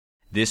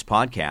This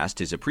podcast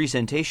is a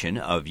presentation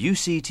of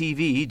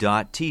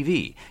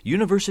UCTV.tv,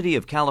 University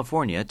of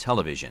California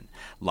Television.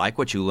 Like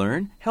what you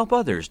learn? Help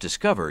others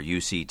discover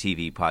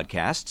UCTV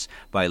podcasts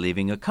by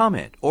leaving a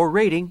comment or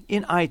rating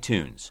in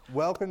iTunes.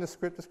 Welcome to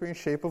Script to Screen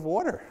Shape of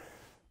Water.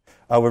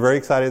 We're very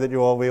excited that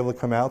you all will be able to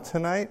come out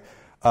tonight.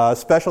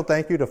 Special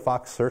thank you to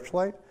Fox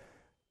Searchlight.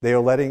 They are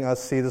letting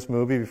us see this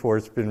movie before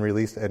it's been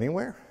released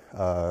anywhere.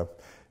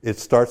 It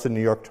starts in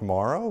New York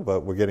tomorrow,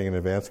 but we're getting an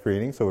advanced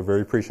screening, so we're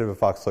very appreciative of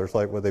Fox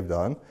Searchlight, what they've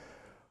done.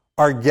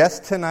 Our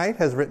guest tonight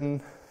has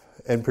written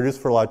and produced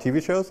for a lot of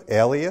TV shows,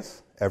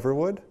 Alias,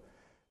 Everwood,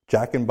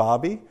 Jack and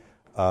Bobby.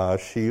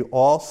 She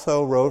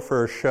also wrote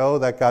for a show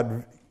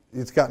that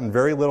it's gotten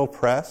very little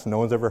press, no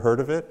one's ever heard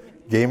of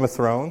it, Game of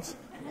Thrones.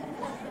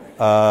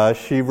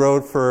 She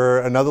wrote for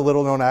another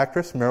little-known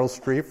actress, Meryl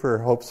Streep, for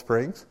Hope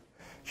Springs.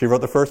 She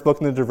wrote the first book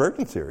in the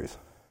Divergent series.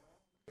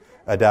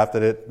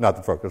 Adapted it, not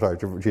the book, sorry,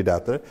 she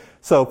adapted it.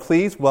 So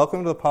please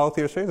welcome to the Apollo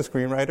Theater series, the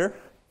screenwriter,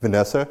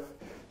 Vanessa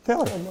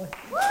Taylor.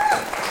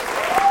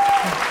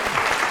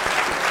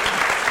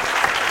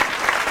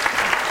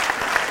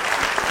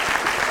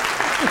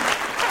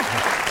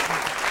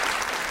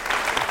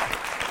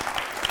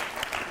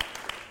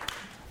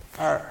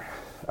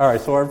 All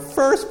right, so our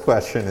first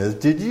question is,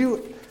 did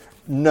you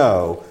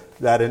know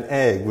that an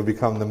egg would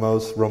become the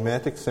most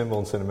romantic symbol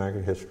in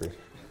cinematic history?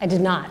 I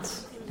did not.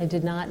 I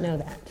did not know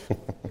that.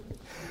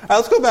 All right,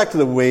 let's go back to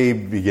the way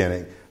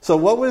beginning. So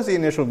what was the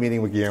initial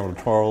meeting with Guillermo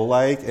del Toro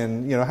like,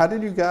 and how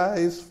did you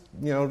guys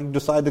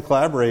decide to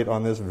collaborate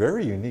on this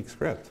very unique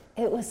script?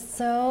 It was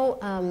so,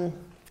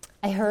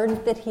 I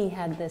heard that he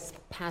had this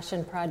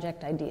passion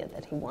project idea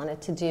that he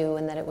wanted to do,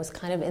 and that it was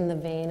kind of in the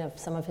vein of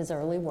some of his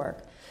early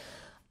work.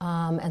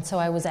 And so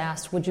I was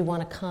asked, would you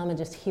want to come and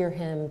just hear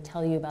him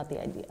tell you about the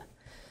idea?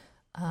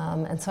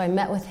 And so I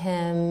met with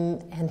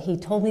him, and he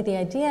told me the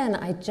idea, and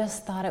I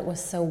just thought it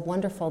was so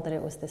wonderful that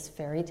it was this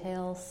fairy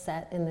tale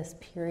set in this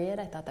period.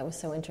 I thought that was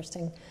so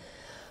interesting.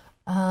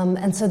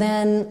 And so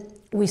then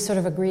we sort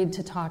of agreed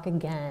to talk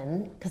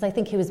again, because I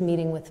think he was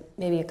meeting with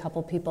maybe a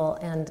couple people,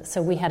 and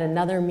so we had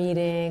another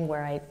meeting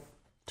where I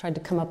tried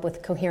to come up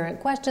with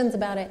coherent questions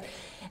about it.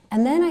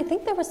 And then I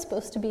think there was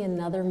supposed to be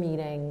another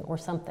meeting or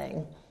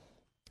something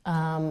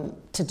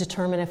to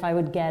determine if I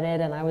would get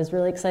it, and I was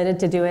really excited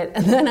to do it.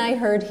 And then I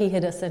heard he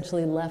had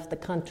essentially left the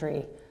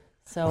country,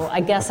 so I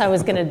guess I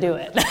was going to do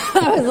it.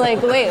 I was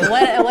like, wait,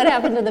 what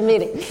happened to the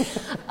meeting?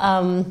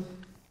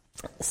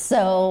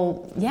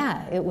 So,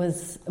 yeah, it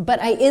was,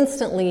 but I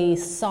instantly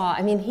saw,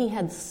 he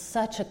had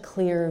such a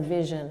clear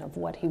vision of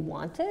what he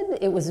wanted.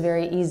 It was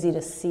very easy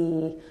to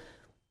see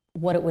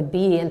what it would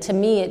be, and to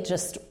me it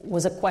just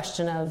was a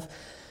question of,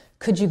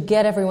 could you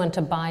get everyone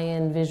to buy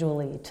in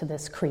visually to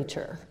this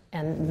creature?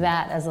 And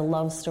that as a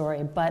love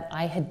story. But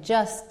I had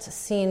just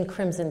seen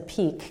Crimson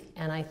Peak,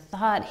 and I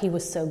thought he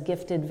was so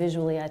gifted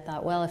visually. I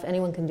thought, well, if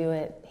anyone can do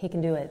it, he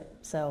can do it.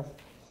 So,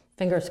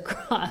 fingers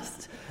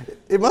crossed.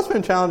 It must have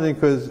been challenging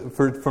because,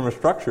 from a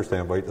structure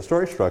standpoint, the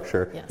story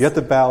structure, yes. You have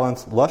to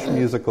balance lush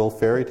musical,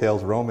 fairy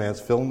tales, romance,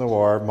 film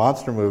noir,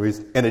 monster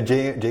movies, and a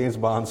James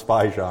Bond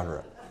spy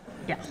genre.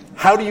 Yeah.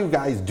 How do you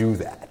guys do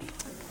that?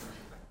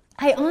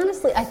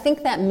 I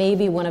think that may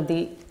be one of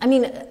the,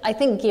 I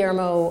think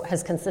Guillermo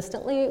has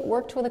consistently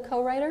worked with a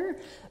co-writer,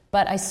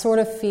 but I sort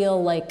of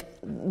feel like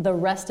the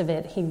rest of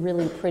it he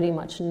really pretty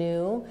much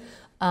knew.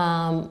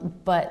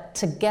 But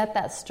to get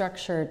that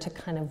structure to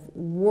kind of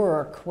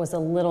work was a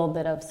little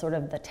bit of sort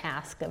of the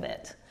task of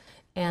it.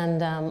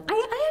 And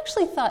I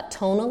actually thought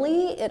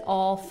tonally it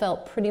all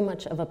felt pretty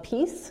much of a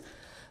piece,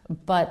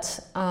 but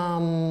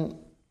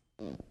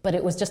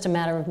it was just a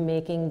matter of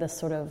making the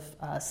sort of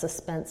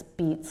suspense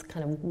beats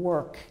kind of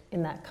work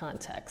in that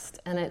context.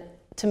 And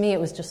to me, it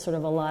was just sort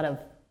of a lot of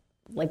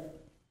like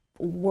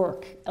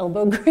work,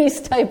 elbow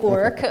grease type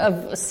work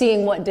of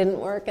seeing what didn't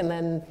work and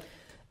then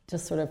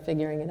just sort of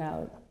figuring it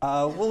out.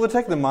 Well, we'll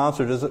take the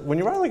monster. When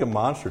you write like a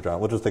monster genre,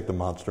 we'll just take the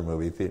monster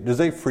movie. Does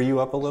they free you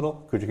up a little?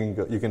 Because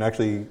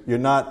you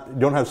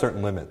don't have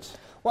certain limits.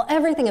 Well,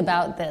 everything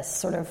about this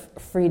sort of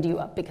freed you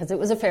up because it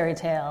was a fairy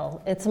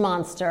tale, it's a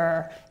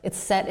monster, it's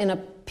set in a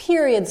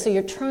period, so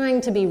you're trying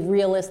to be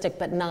realistic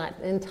but not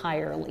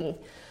entirely.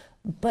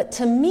 But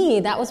to me,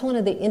 that was one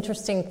of the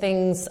interesting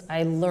things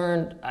I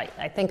learned,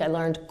 I think I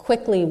learned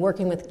quickly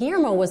working with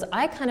Guillermo, was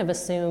I kind of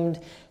assumed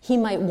he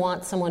might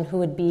want someone who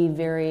would be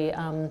very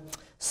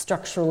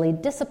structurally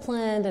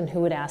disciplined and who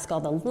would ask all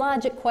the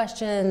logic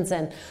questions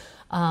and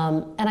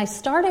I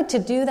started to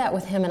do that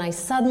with him, and I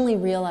suddenly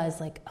realized,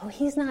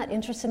 he's not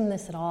interested in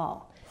this at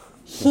all.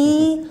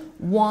 He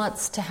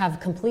wants to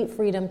have complete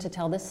freedom to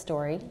tell this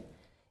story,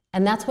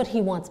 and that's what he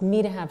wants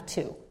me to have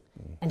too.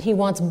 And he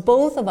wants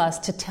both of us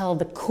to tell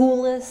the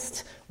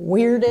coolest,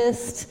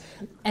 weirdest,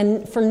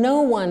 and for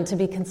no one to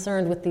be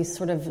concerned with these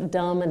sort of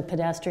dumb and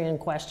pedestrian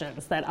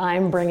questions that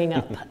I'm bringing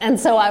up. And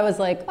so I was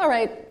like, all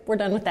right, we're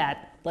done with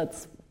that.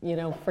 Let's,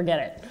 forget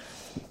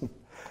it.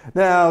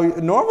 Now,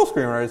 normal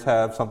screenwriters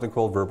have something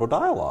called verbal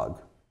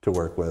dialogue to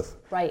work with.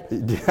 Right.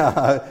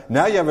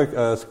 Now you have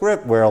a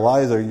script where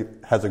Eliza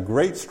has a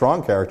great,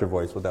 strong character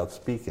voice without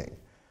speaking.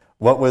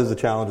 What was the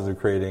challenges of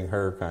creating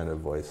her kind of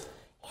voice?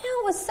 You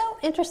know, it was so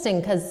interesting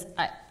because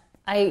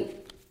I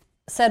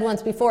said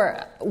once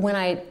before, when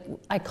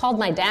I called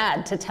my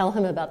dad to tell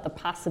him about the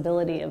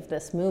possibility of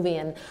this movie,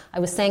 and I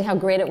was saying how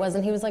great it was,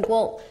 and he was like,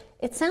 well,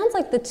 it sounds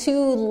like the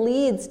two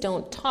leads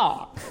don't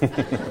talk.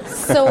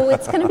 So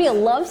it's going to be a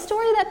love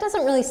story? That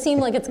doesn't really seem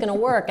like it's going to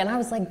work. And I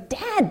was like,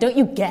 Dad, don't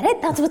you get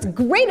it? That's what's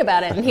great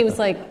about it. And he was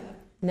like,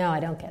 no, I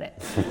don't get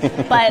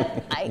it.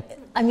 But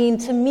I mean,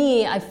 to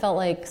me, I felt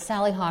like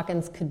Sally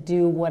Hawkins could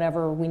do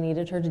whatever we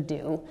needed her to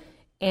do.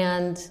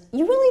 And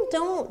you really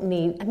don't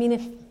need, I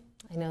mean,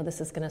 I know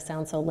this is going to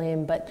sound so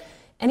lame, but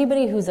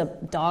anybody who's a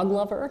dog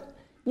lover,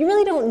 you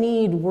really don't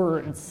need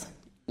words.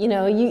 You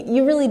know,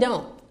 you really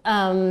don't.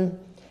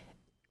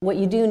 What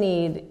you do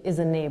need is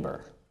a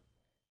neighbor,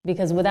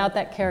 because without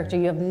that character,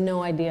 you have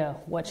no idea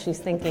what she's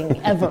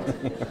thinking ever.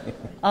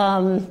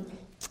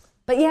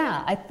 But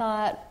yeah, I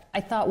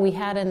thought we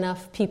had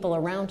enough people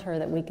around her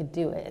that we could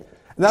do it.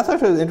 And that's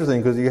actually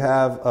interesting because you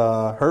have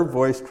her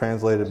voice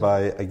translated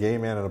by a gay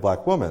man and a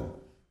black woman,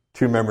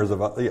 two members of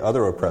the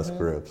other oppressed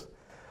groups.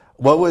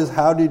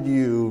 How did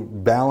you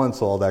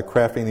balance all that,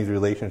 crafting these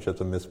relationships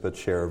of misfit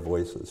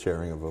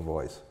sharing of a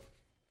voice?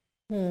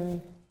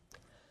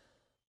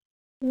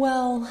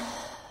 Well,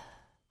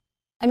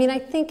 I mean, I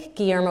think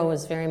Guillermo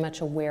was very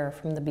much aware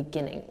from the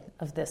beginning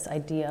of this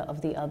idea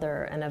of the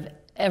other and of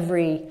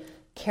every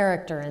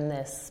character in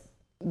this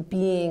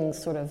being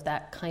sort of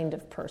that kind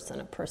of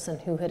person, a person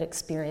who had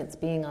experienced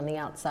being on the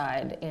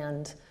outside.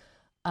 And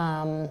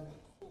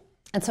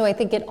so I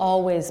think it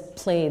always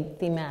played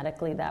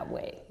thematically that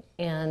way.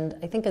 And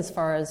I think as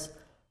far as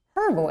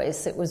her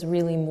voice, it was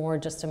really more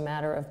just a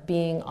matter of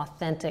being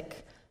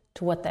authentic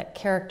to what that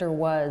character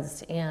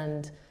was.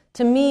 And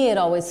to me, it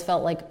always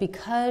felt like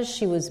because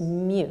she was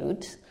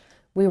mute,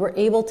 we were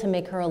able to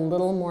make her a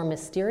little more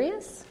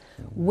mysterious,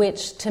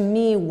 which to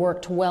me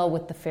worked well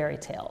with the fairy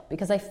tale.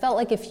 Because I felt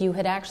like if you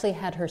had actually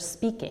had her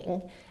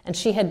speaking, and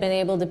she had been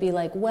able to be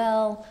like,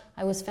 well,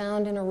 I was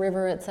found in a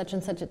river at such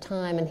and such a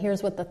time, and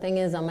here's what the thing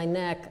is on my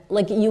neck,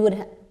 like you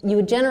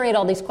would generate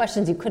all these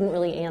questions you couldn't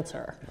really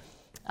answer.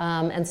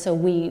 And so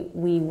we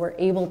were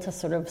able to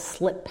sort of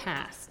slip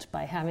past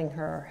by having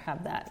her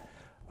have that.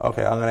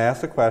 Okay, I'm going to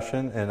ask the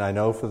question, and I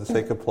know for the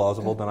sake of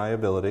plausible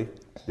deniability,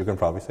 you can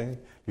probably say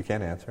you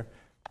can't answer.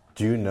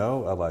 Do you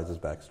know Eliza's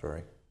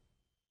backstory?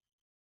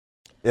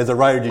 As a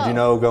writer, did you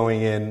know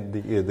going in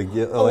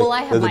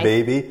I have as a my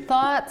baby?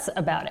 Thoughts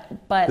about it,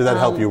 but did that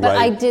help you but write?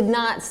 I did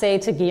not say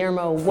to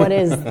Guillermo, "What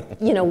is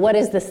what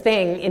is this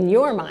thing in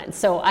your mind?"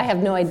 So I have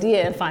no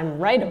idea if I'm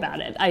right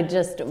about it.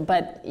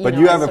 But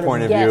you have a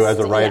point of view as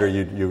a writer.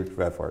 Yeah. You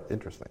read for it.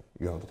 Interesting.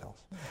 You don't have to tell us.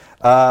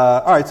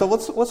 All right, so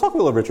let's talk a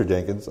little Richard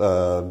Jenkins,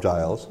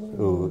 Giles,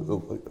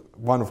 who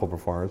wonderful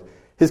performer.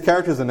 His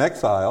character is in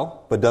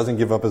exile, but doesn't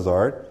give up his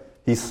art.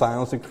 He's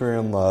silenced in career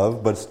and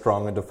love, but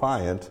strong and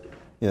defiant.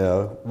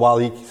 While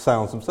he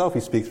silenced himself, he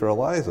speaks for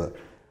Eliza.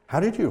 How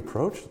did you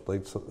approach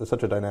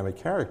such a dynamic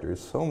character? There's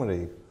so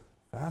many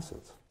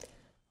facets.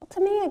 Well,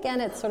 to me,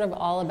 again, it's sort of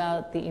all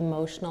about the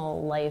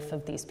emotional life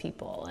of these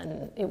people,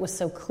 and it was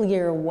so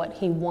clear what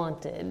he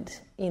wanted.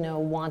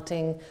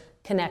 Wanting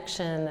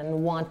connection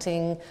and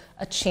wanting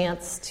a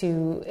chance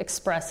to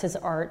express his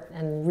art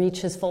and reach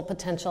his full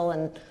potential,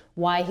 and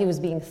why he was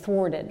being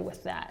thwarted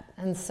with that.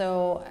 And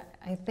so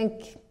I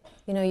think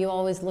you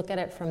always look at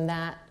it from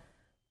that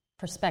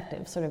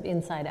perspective, sort of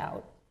inside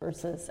out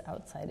versus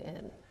outside in.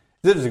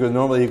 It's interesting because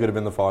normally he could have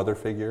been the father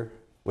figure,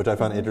 which I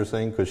found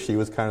interesting because she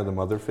was kind of the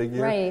mother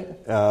figure.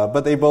 Right.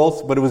 But it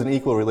was an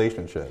equal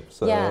relationship.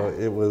 So yeah.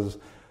 It was.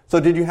 So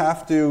did you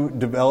have to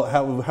develop?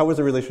 How was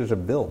the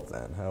relationship built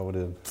then? How would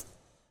it?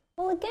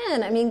 Well,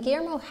 again, I mean,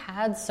 Guillermo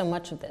had so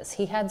much of this.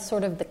 He had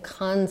sort of the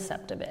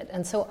concept of it,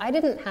 and so I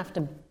didn't have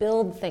to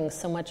build things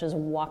so much as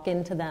walk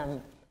into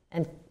them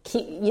and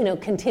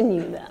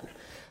continue them.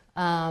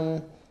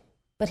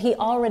 But he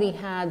already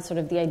had sort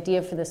of the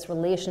idea for this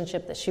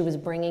relationship that she was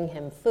bringing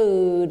him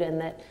food,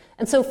 and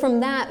so from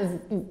that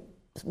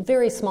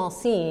very small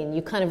scene,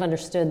 you kind of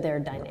understood their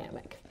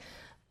dynamic.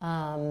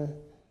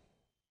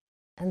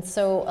 And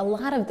so a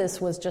lot of this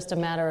was just a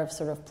matter of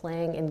sort of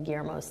playing in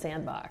Guillermo's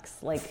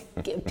sandbox, like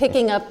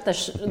picking up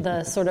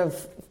the sort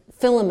of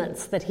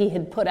filaments that he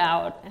had put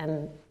out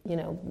and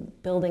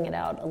building it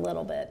out a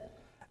little bit.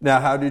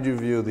 Now, how did you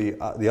view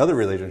the other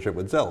relationship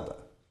with Zelda?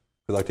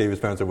 Because Octavia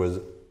Spencer was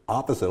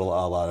opposite a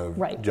lot of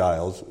right.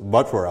 Giles,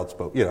 much more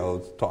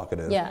outspoken,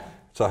 talkative. Yeah.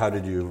 So how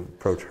did you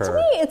approach her? To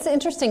me, it's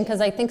interesting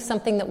because I think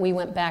something that we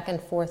went back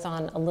and forth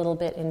on a little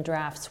bit in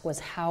drafts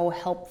was how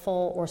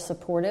helpful or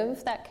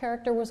supportive that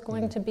character was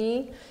going to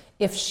be.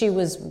 If she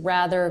was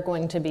rather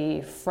going to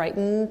be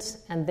frightened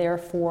and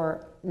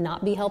therefore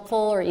not be helpful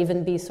or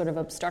even be sort of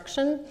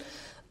obstruction.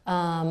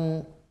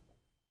 But,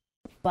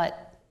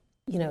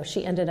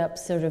 she ended up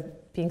sort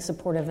of being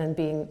supportive and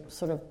being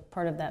sort of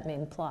part of that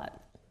main plot.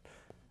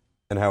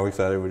 And how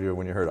excited were you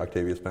when you heard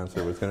Octavia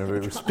Spencer was going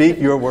to speak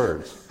your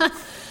words?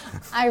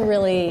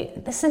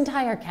 This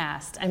entire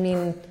cast, I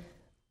mean,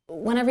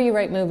 whenever you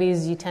write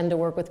movies, you tend to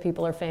work with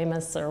people who are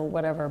famous or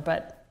whatever,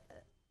 but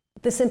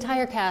this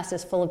entire cast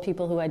is full of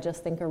people who I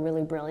just think are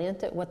really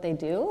brilliant at what they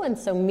do, and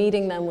so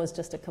meeting them was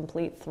just a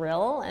complete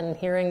thrill, and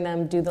hearing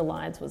them do the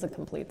lines was a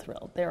complete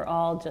thrill. They're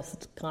all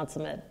just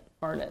consummate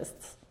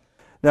artists.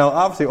 Now,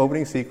 obviously,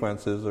 opening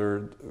sequences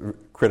are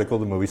critical.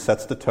 The movie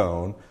sets the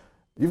tone.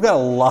 You've got a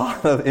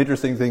lot of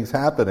interesting things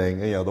happening.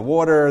 You know, the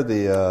water,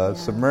 the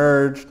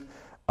submerged.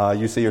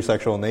 You see your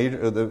sexual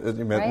nature,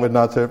 with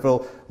not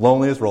typical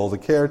loneliness, role as a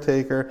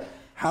caretaker.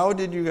 How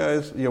did you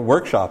guys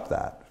workshop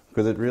that?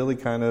 Because it really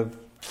kind of...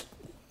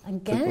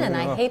 Again,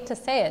 I hate to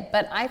say it,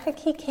 but I think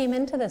he came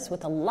into this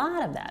with a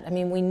lot of that. I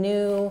mean, we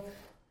knew...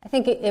 I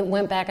think it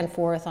went back and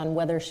forth on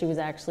whether she was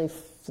actually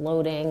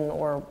floating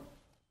or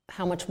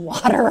how much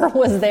water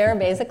was there,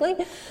 basically.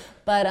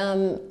 But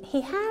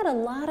he had a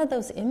lot of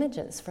those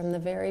images from the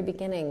very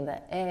beginning,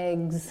 the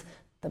eggs,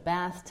 the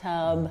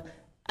bathtub.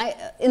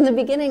 In the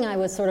beginning, I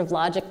was sort of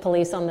logic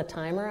police on the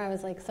timer. I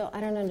was like, so I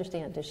don't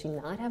understand. Does she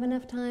not have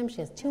enough time? She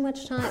has too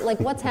much time?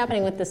 Like, what's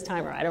happening with this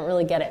timer? I don't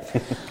really get it.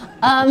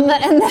 And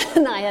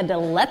then I had to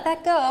let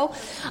that go.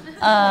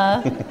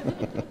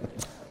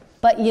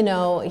 But, you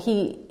know,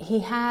 he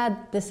had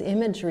this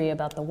imagery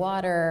about the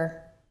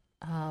water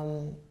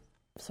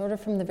sort of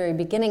from the very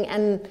beginning.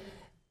 And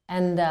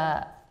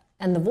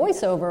the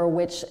voiceover,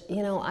 which,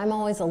 you know, I'm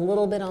always a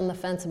little bit on the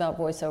fence about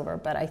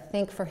voiceover, but I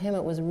think for him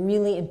it was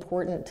really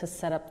important to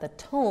set up the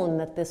tone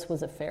that this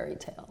was a fairy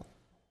tale.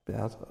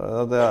 Yeah,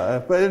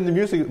 but in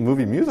the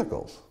movie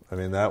musicals, I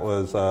mean, that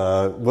was,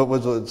 what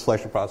was the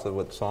selection process,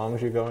 what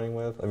songs you're going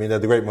with? I mean, the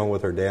great moment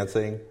with her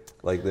dancing,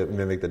 like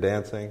mimic the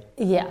dancing.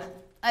 Yeah.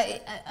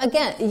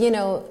 Again, you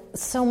know,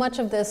 so much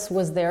of this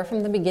was there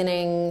from the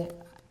beginning.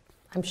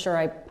 I'm sure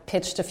I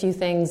pitched a few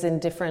things in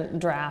different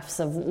drafts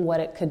of what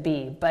it could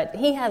be, but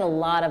he had a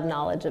lot of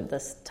knowledge of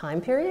this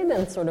time period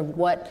and sort of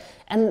what,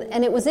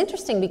 and it was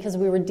interesting because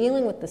we were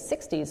dealing with the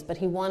 60s, but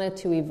he wanted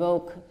to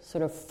evoke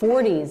sort of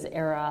 40s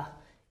era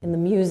in the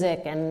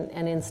music and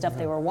in stuff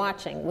they were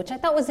watching, which I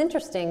thought was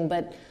interesting,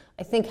 but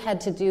I think had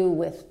to do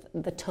with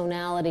the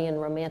tonality and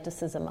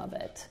romanticism of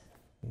it.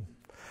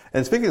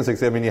 And speaking of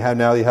 60s, I mean, you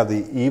have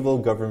the evil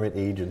government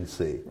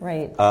agency.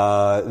 Right.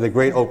 The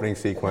great opening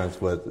sequence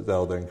with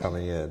Zelda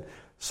coming in.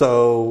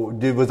 So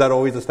was that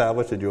always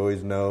established? Did you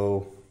always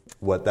know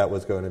what that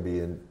was going to be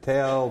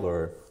entailed,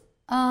 or?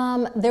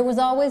 There was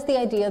always the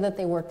idea that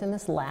they worked in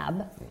this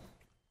lab.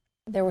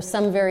 There was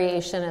some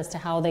variation as to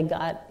how they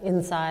got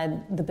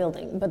inside the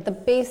building. But the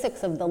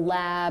basics of the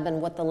lab and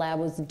what the lab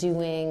was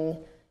doing,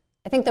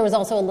 I think there was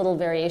also a little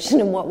variation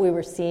in what we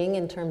were seeing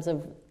in terms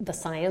of the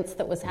science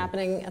that was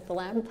happening at the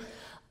lab.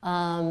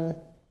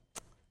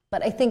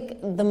 But I think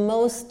the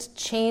most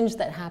change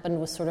that happened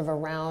was sort of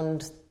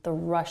around the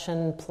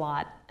Russian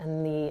plot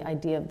and the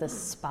idea of the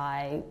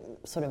spy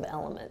sort of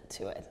element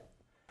to it.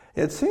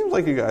 It seems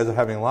like you guys are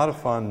having a lot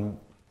of fun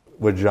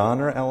with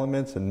genre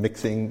elements and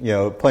mixing,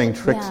 playing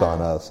tricks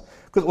on us.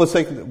 Because let's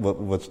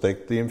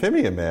take the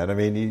Amphibian Man. I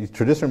mean, he's a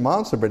traditional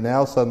monster, but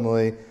now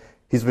suddenly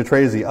he's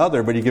portrayed as the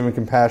other, but you give him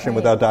compassion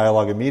without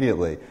dialogue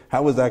immediately.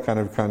 Kind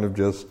of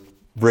just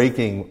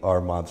breaking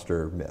our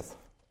monster myth?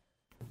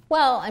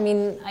 Well, I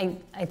mean,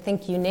 I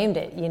think you named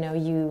it. You know,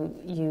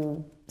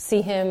 you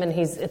see him and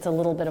it's a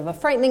little bit of a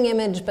frightening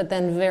image, but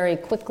then very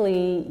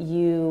quickly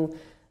you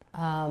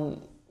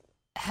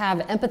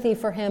have empathy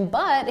for him,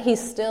 but he's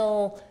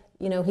still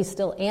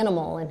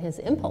animal in his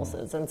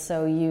impulses. And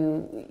so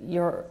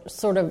you're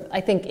sort of,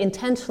 I think,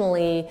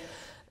 intentionally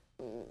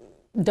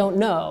don't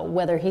know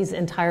whether he's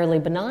entirely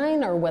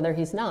benign or whether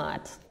he's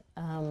not.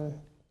 But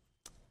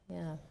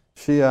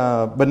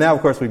now,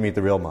 of course, we meet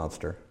the real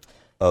monster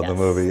of the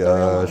movie.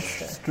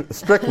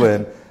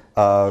 Strickland,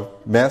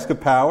 mask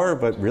of power,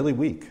 but really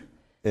weak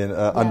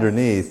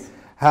underneath.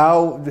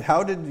 What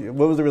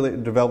was the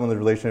development of the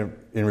relationship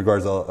in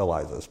regards to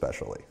Eliza,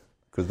 especially?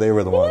 Because they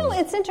were the ones.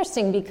 It's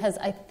interesting because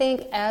I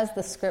think as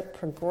the script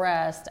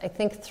progressed, I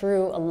think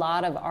through a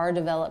lot of our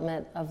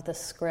development of the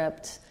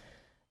script,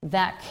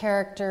 that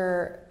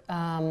character,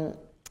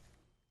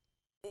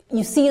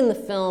 you see in the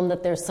film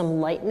that there's some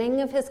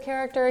lightening of his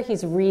character.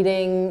 He's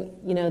reading,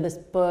 this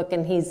book,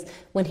 and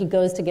when he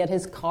goes to get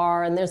his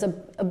car, and there's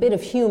a bit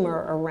of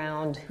humor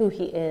around who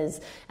he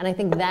is. And I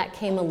think that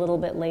came a little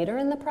bit later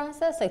in the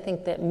process. I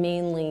think that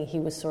mainly he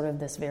was sort of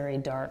this very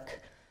dark,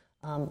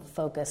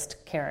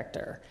 focused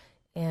character.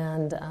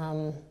 And,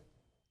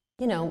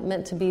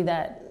 meant to be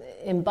that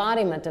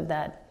embodiment of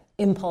that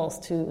impulse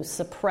to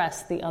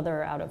suppress the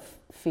other out of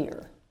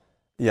fear.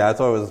 Yeah, I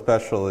thought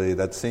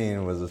that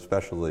scene was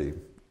especially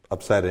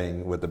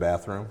upsetting with the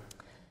bathroom.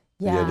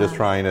 Yeah. Just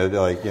trying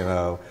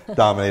to,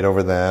 dominate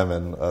over them,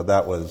 and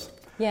that was...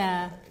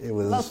 Yeah, it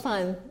was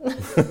fun.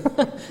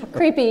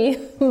 Creepy,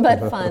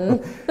 but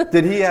fun.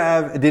 Did he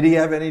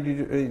have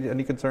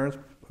any concerns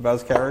about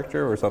his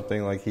character, or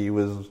something like he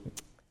was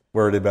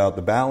worried about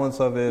the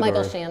balance of it?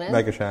 Michael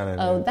Shannon.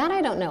 Oh, that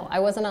I don't know. I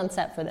wasn't on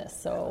set for this,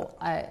 so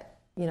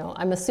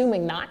I'm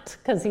assuming not,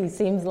 because he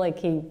seems like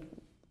he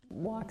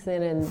walks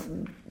in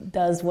and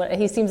does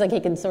he seems like he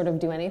can sort of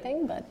do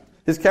anything, but...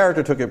 His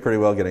character took it pretty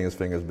well, getting his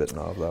fingers bitten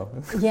off, though.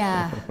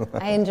 Yeah,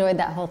 I enjoyed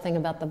that whole thing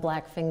about the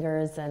black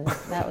fingers, and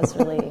that was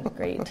really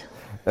great.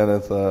 And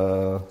it's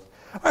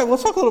all right,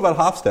 let's talk a little about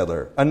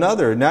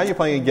Hofstadter. Now you're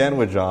playing again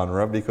with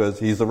genre because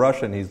he's the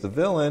Russian, he's the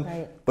villain,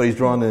 right. But he's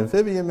drawn the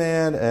Amphibian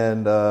Man,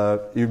 and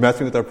you're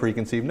messing with our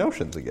preconceived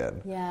notions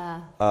again.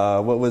 Yeah.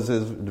 What was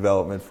his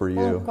development for you?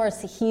 Well, of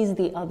course, he's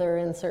the other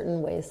in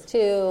certain ways,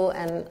 too,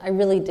 and I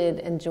really did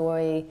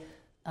enjoy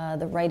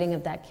the writing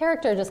of that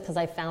character just because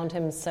I found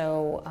him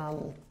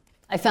so...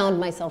 I found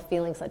myself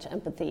feeling such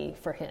empathy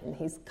for him.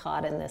 He's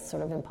caught in this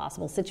sort of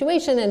impossible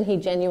situation, and he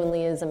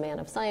genuinely is a man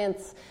of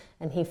science,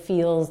 and he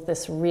feels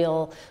this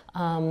real,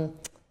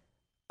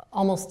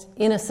 almost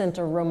innocent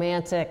or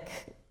romantic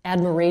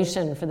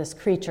admiration for this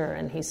creature,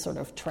 and he's sort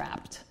of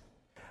trapped.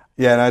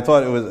 Yeah, and I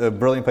thought it was a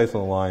brilliant place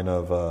on the line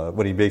of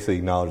when he basically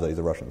acknowledged that he's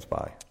a Russian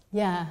spy.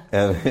 Yeah.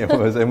 And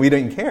and we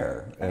didn't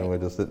care, and we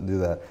just didn't do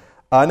that.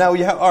 Now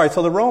you have all right.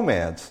 So the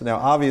romance. Now,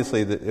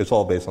 obviously, it's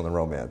all based on the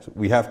romance.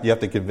 You have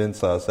to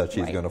convince us that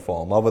she's going to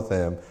fall in love with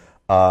him.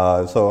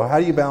 So how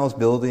do you balance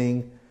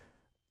building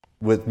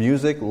with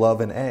music, love,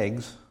 and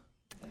eggs,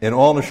 and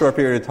all in a short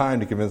period of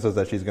time to convince us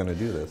that she's going to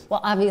do this? Well,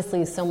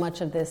 obviously, so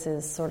much of this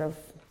is sort of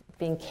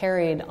being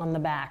carried on the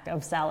back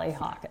of Sally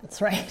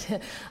Hawkins,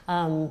 right?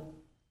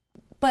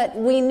 But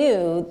we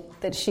knew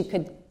that she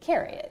could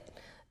carry it.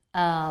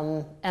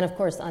 And of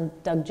course on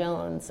Doug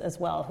Jones as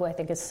well, who I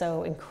think is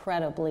so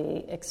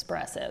incredibly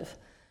expressive,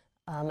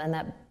 and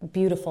that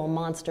beautiful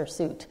monster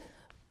suit.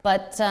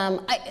 But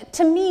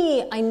to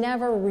me, I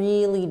never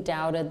really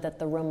doubted that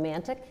the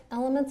romantic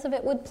elements of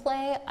it would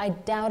play. I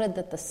doubted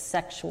that the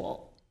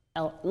sexual,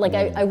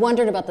 I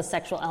wondered about the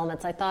sexual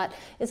elements. I thought,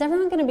 is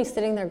everyone going to be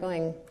sitting there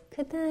going,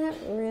 could that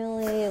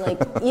really, I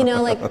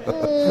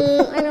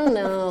don't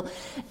know.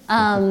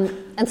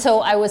 And so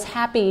I was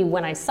happy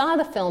when I saw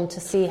the film to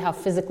see how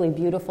physically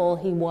beautiful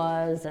he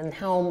was and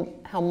how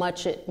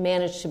much it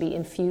managed to be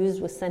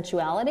infused with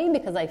sensuality,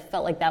 because I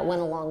felt like that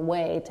went a long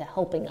way to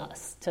helping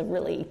us to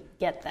really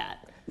get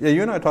that. Yeah,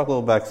 you and I talked a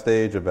little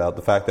backstage about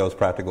the fact that it was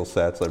practical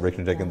sets, like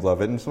Richard Jenkins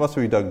loved it, and it must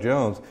be Doug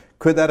Jones.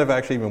 Could that have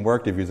actually even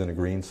worked if he was in a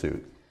green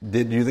suit? Do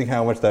you think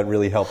how much that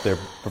really helped their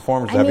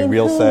performance, having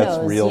real sets,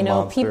 knows? Real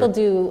monster? People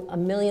do a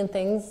million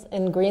things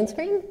in green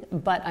screen,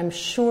 but I'm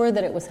sure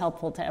that it was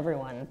helpful to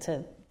everyone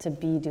to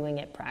be doing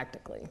it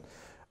practically.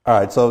 All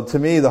right, so to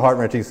me, the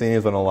heart-wrenching scene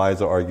is when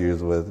Eliza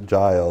argues with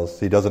Giles.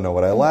 He doesn't know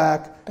what I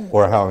lack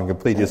or how I'm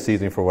complete, just sees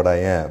me for what I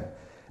am.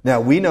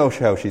 Now, we know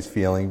how she's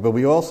feeling, but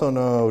we also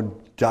know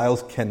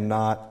Giles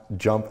cannot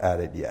jump at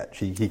it yet.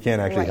 He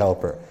can't actually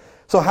help her.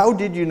 So how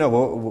did you know?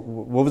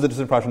 What was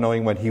the impression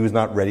knowing when he was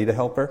not ready to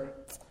help her?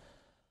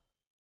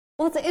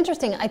 Well, it's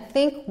interesting. I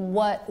think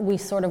what we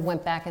sort of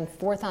went back and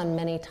forth on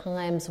many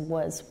times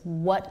was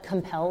what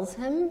compels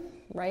him,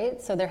 right?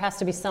 So there has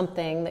to be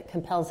something that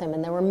compels him,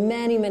 and there were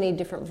many, many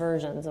different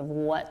versions of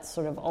what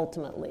sort of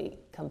ultimately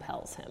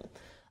compels him.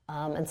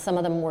 And some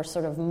of them were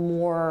sort of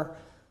more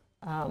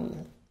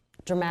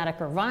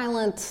dramatic or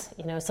violent,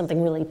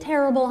 something really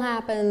terrible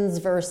happens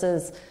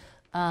versus...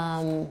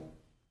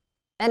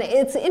 And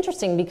it's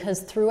interesting because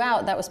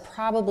throughout, that was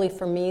probably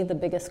for me the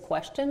biggest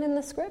question in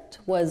the script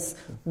was,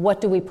 what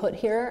do we put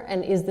here,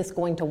 and is this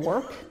going to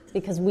work?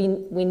 Because we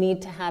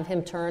need to have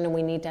him turn, and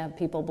we need to have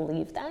people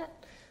believe that.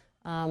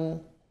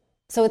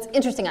 So it's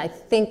interesting. I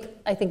think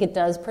it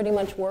does pretty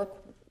much work.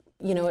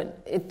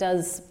 It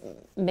does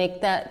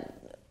make that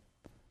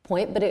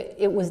point, but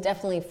it was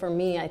definitely for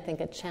me, I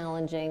think, a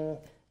challenging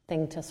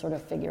thing to sort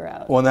of figure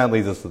out. Well, and that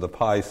leads us to the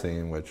pie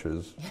scene, which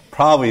is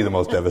probably the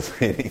most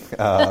devastating,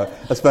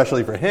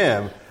 especially for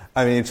him.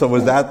 I mean,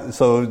 what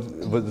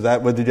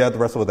did you have to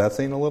wrestle with that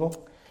scene a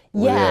little?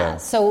 Yeah.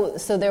 So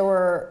there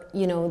were,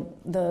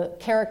 the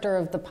character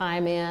of the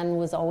pie man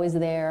was always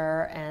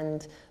there,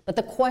 but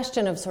the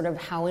question of sort of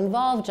how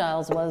involved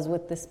Giles was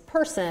with this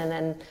person,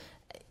 and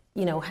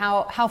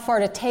how far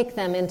to take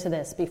them into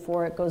this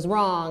before it goes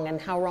wrong,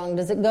 and how wrong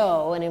does it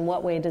go, and in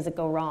what way does it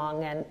go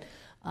wrong, and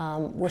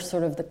were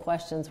sort of the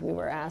questions we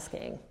were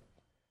asking.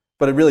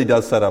 But it really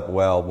does set up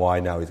well why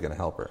now he's going to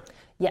help her.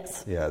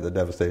 Yes. Yeah, the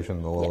devastation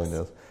and the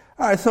loneliness. Yes.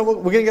 All right, so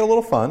we're going to get a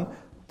little fun.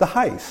 The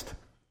heist.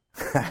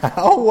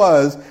 How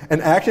was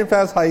an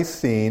action-fast heist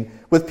scene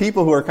with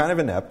people who are kind of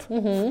inept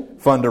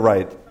fun to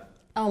write?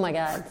 Oh, my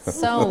God.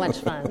 So much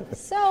fun.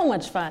 So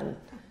much fun.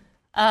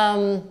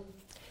 That's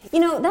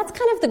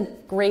kind of the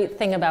great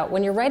thing about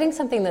when you're writing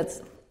something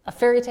that's a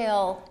fairy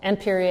tale and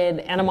period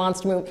and a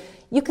monster movie,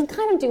 you can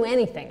kind of do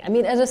anything. I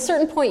mean, at a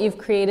certain point, you've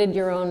created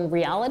your own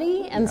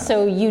reality, and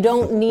so you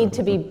don't need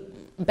to be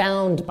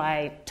bound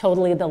by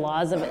totally the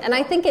laws of it. And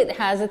I think it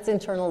has its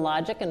internal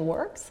logic and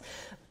works,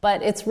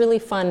 but it's really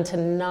fun to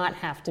not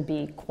have to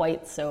be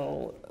quite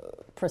so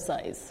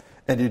precise.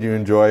 And did you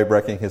enjoy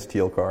wrecking his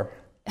teal car?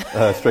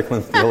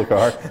 Strickland's teal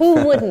car?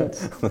 Who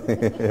wouldn't?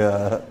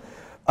 Yeah.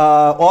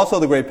 Also,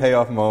 the great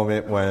payoff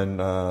moment when,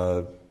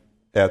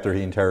 after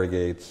he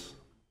interrogates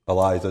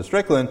Eliza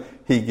Strickland,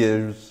 she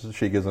gives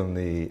him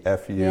the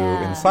FU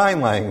in sign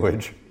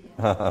language,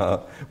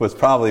 was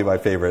probably my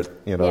favorite,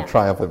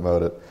 triumphant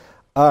moment.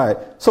 All right.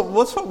 So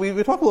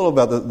we talk a little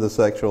about the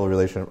sexual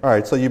relationship. All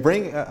right. So you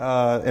bring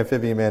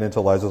Amphibian Man into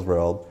Eliza's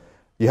world.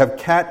 You have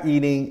cat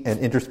eating and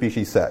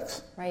interspecies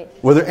sex. Right.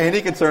 Were there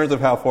any concerns of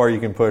how far you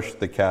can push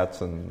the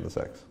cats and the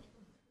sex?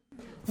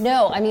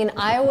 No, I mean,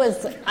 I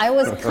was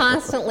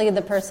constantly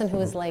the person who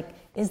was like,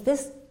 is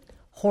this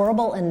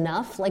horrible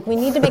enough? Like, we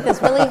need to make this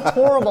really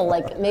horrible.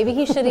 Like, maybe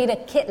he should eat a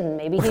kitten.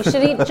 Maybe he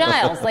should eat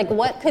Giles. Like,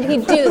 what could he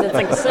do that's,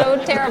 like,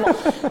 so terrible?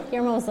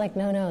 Guillermo was like,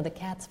 no, the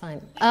cat's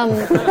fine.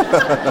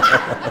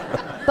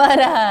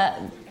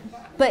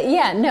 But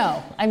yeah,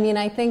 no. I mean,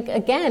 I think,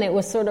 again, it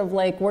was sort of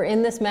like we're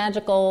in this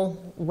magical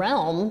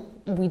realm.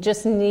 We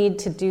just need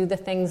to do the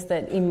things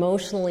that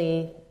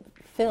emotionally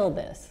fill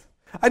this.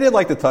 I did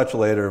like the touch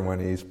later when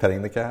he's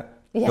petting the cat.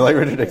 Yeah. Like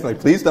Richard Dixon, like,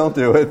 please don't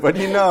do it. But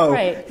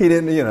Right. he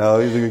didn't, he's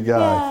a good guy.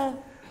 Yeah.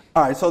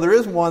 All right, so there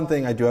is one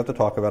thing I do have to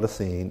talk about, a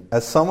scene.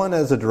 As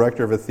a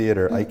director of a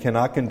theater, I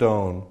cannot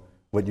condone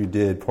what you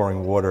did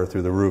pouring water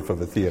through the roof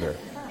of a theater.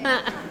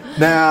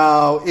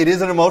 Now, it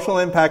is an emotional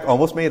impact,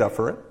 almost made up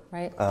for it.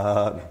 Right.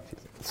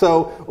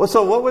 So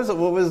what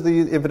was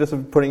the impetus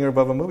of putting it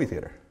above a movie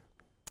theater?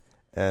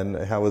 And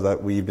how was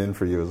that weaved in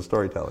for you as a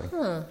storytelling?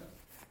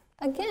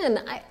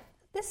 Again,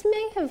 this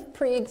may have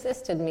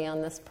pre-existed me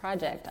on this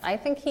project. I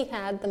think he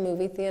had the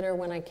movie theater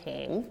when I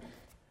came,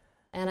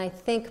 and I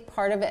think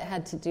part of it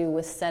had to do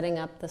with setting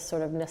up the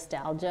sort of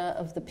nostalgia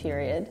of the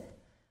period.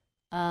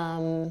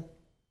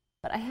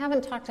 But I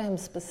haven't talked to him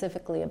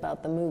specifically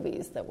about the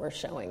movies that we're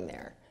showing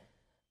there.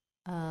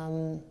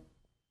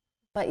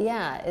 But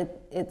yeah,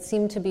 it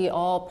seemed to be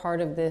all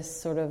part of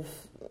this sort of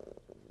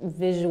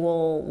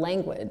visual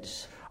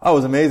language. Oh, it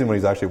was amazing when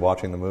he's actually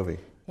watching the movie.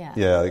 Yeah.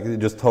 Yeah,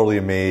 just totally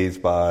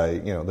amazed by,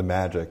 the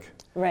magic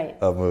Right.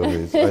 of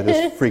movies. I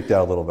just freaked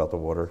out a little about the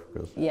water.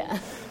 Yeah.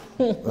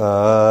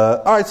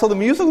 All right, so the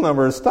musical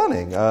number is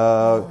stunning.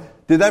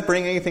 Did that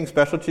bring anything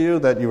special to you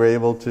that you were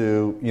able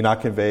to not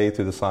convey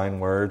through the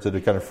signed words? Did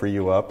it kind of free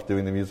you up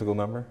doing the musical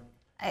number?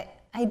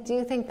 I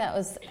do think that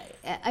was,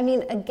 I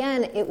mean,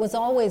 again, it was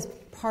always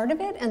part of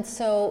it, and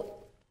so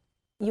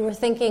you were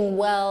thinking,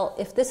 well,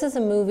 if this is a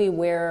movie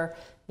where,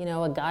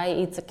 a guy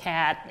eats a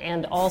cat,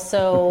 and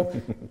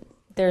also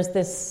there's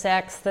this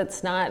sex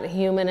that's not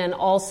human, and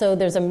also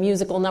there's a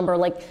musical number,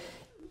 like,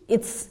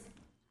 it's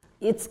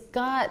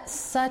got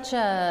such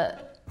a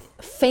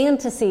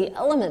fantasy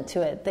element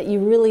to it that you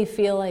really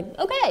feel like,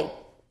 okay,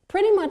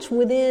 pretty much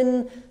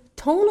within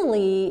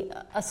tonally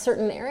a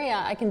certain area,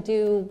 I can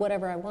do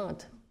whatever I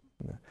want.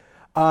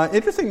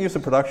 Interesting use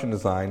of production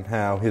design,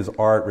 how his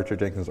art, Richard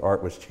Jenkins'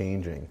 art, was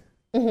changing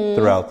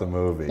throughout the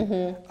movie.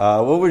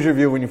 What was your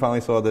view when you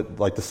finally saw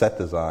the set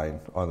design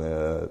when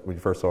you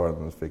first saw it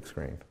on the big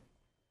screen?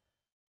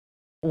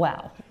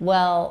 Wow.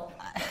 Well,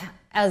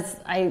 as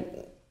I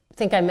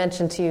think I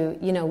mentioned to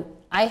you,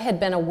 I had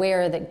been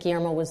aware that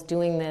Guillermo was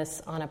doing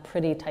this on a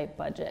pretty tight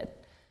budget.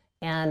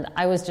 And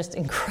I was just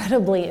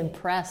incredibly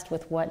impressed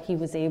with what he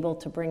was able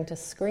to bring to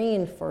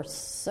screen for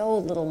so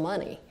little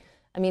money.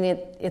 I mean,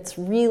 it's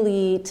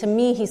really, to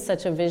me, he's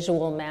such a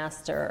visual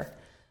master.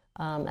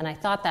 And I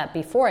thought that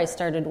before I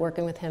started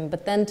working with him.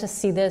 But then to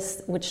see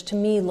this, which to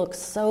me looks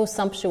so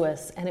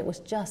sumptuous, and it was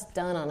just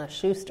done on a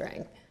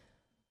shoestring.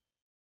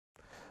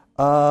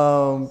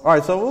 All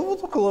right, so we'll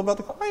talk a little about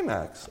the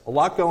climax. A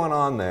lot going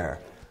on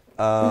there.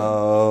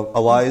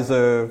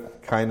 Eliza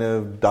kind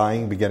of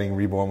dying, but getting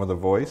reborn with a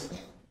voice.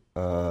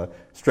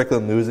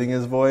 Strickland losing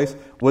his voice.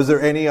 Was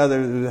there any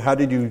other, how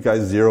did you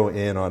guys zero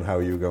in on how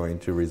you were going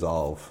to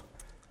resolve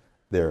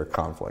their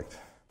conflict?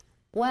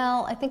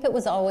 Well, I think it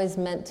was always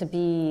meant to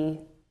be,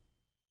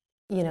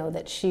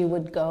 that she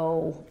would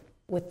go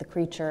with the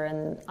creature,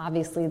 and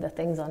obviously the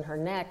things on her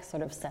neck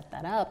sort of set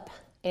that up.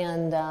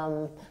 And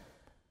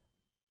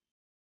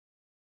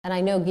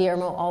I know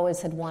Guillermo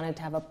always had wanted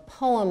to have a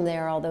poem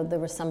there, although there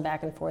was some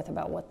back and forth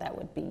about what that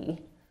would be.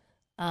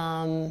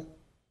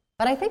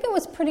 But I think it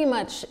was pretty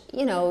much,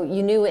 you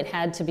knew it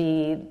had to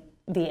be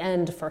the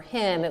end for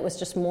him. It was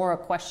just more a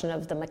question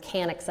of the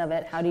mechanics of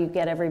it. How do you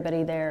get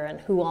everybody there, and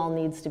who all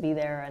needs to be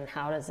there, and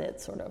how does it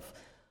sort of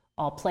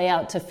all play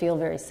out to feel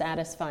very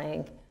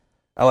satisfying?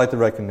 I like the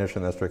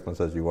recognition that Strickland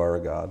says, "You are a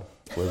god."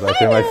 Was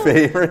actually my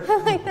favorite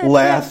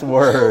last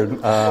word.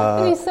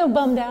 He's so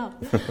bummed out.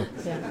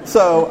 Yeah.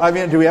 So,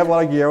 do we have a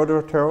lot of Guillermo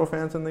del Toro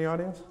fans in the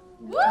audience?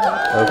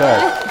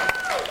 Okay.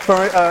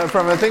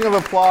 From a thing of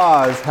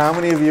applause, how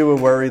many of you were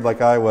worried,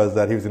 like I was,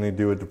 that he was going to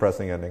do a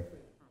depressing ending?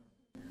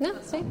 No,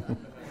 see?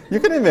 You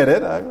can admit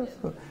it.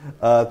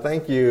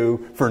 Thank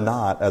you for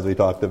not, as we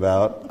talked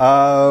about.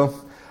 All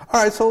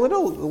right, so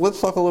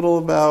let's talk a little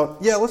about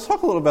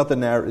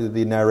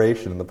the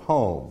narration in the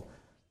poem.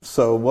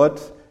 So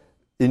what,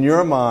 in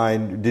your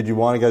mind, did you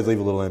want to guys leave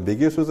a little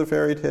ambiguous as a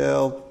fairy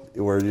tale,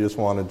 or you just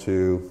wanted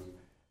to?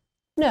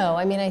 No,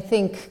 I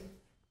think,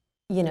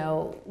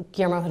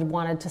 Guillermo had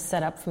wanted to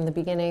set up from the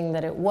beginning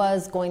that it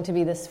was going to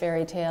be this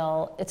fairy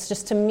tale. It's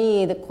just, to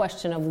me, the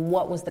question of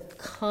what was the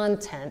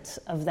content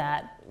of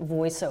that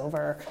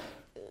voiceover,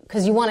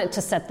 because you want it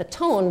to set the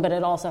tone, but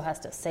it also has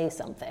to say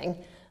something.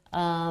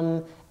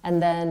 And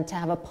then to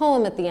have a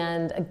poem at the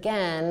end,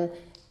 again,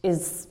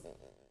 is,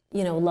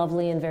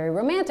 lovely and very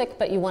romantic,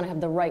 but you want to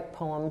have the right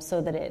poem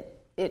so that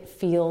it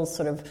feels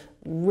sort of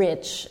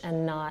rich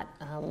and not,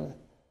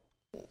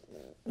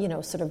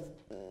 sort of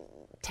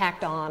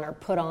tacked on or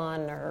put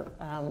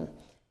on.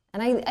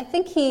 And I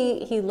think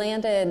he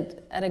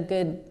landed at a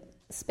good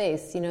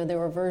space. There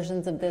were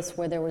versions of this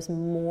where there was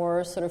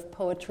more sort of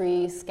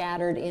poetry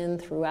scattered in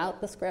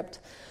throughout the script,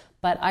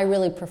 but I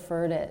really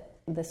preferred it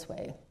this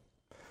way.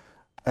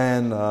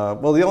 And,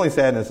 the only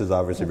sadness is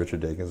obviously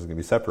Richard Deakins is going to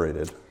be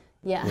separated.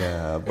 Yeah.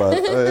 Yeah, but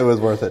it was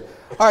worth it.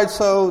 All right,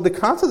 so the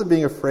concept of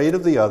being afraid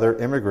of the other,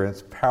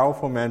 immigrants,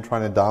 powerful men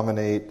trying to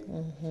dominate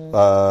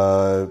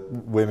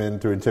women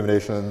through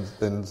intimidation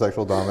and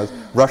sexual dominance,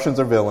 Russians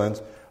are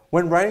villains.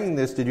 When writing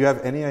this, did you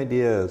have any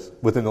ideas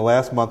within the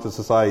last month of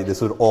society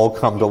this would all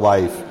come to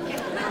life?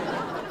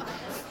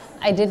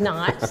 I did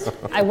not.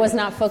 I was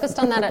not focused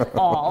on that at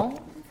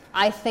all.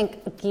 I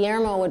think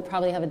Guillermo would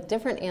probably have a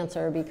different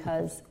answer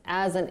because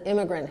as an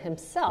immigrant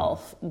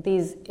himself,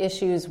 these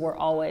issues were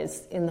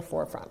always in the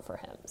forefront for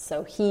him.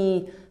 So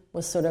he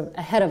was sort of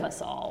ahead of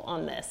us all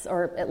on this,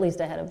 or at least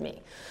ahead of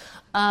me.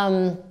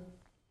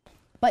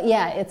 But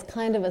yeah, it's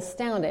kind of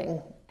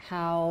astounding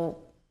how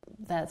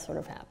that sort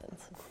of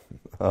happens.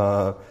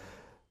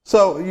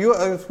 So we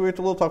have to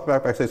little talk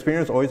about backstage.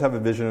 Screeners always have a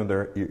vision of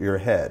your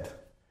head.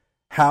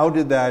 How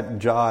did that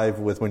jive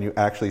with when you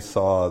actually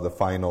saw the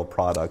final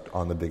product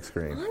on the big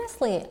screen?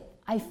 Honestly,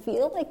 I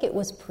feel like it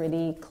was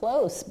pretty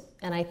close.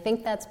 And I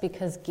think that's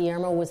because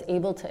Guillermo was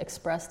able to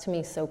express to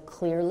me so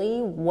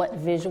clearly what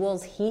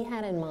visuals he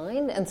had in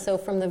mind. And so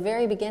from the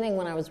very beginning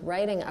when I was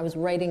writing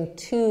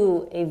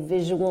to a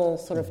visual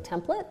sort of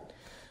template.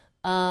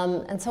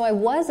 And so I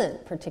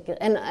wasn't particular,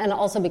 and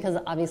also because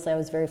obviously I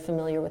was very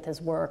familiar with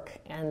his work,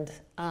 and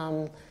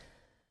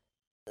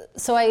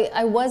so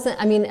I wasn't,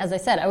 as I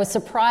said, I was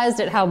surprised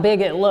at how big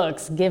it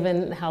looks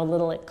given how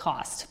little it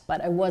cost, but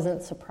I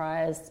wasn't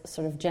surprised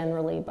sort of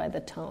generally by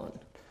the tone.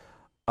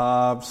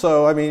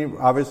 Obviously,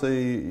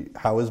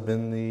 how has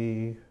been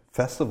the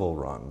festival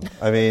run?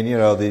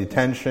 The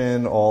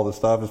tension, all the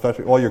stuff,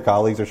 especially all your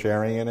colleagues are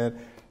sharing in it.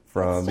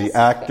 From the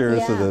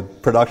actors to the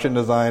production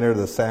designer,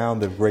 the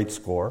sound, the great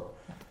score.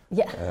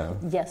 Yeah.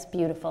 Yes,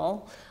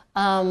 beautiful.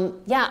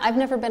 I've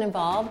never been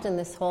involved in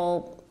this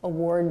whole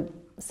award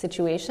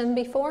situation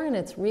before, and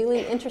it's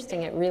really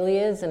interesting. It really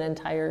is an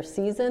entire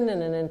season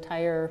and an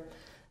entire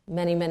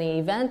many, many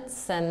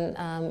events, and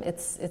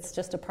it's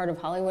just a part of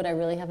Hollywood I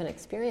really haven't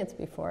experienced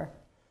before.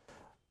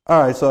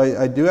 All right, so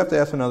I do have to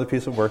ask another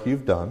piece of work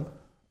you've done.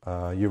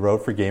 You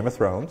wrote for Game of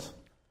Thrones.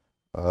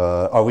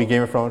 Are we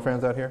Game of Thrones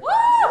fans out here?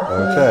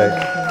 Okay.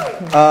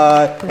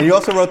 And you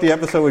also wrote the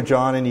episode where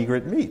Jon and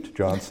Ygritte meet,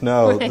 Jon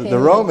Snow, the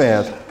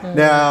romance.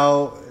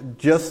 Now,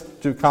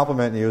 just to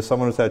compliment you, as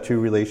someone who's had two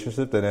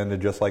relationships that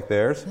ended just like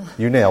theirs,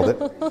 you nailed it.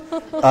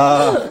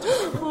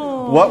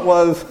 What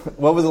was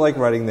it like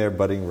writing their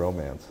budding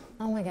romance?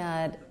 Oh my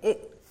God.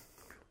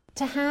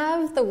 To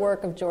have the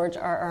work of George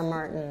R.R.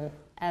 Martin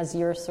as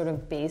your sort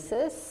of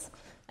basis,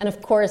 and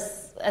of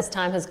course, as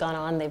time has gone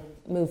on, they've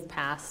moved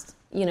past,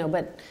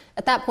 but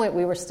at that point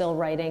we were still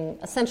writing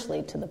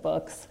essentially to the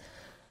books.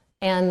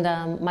 And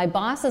my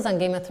bosses on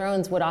Game of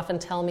Thrones would often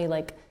tell me,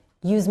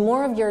 use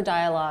more of your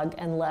dialogue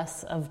and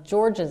less of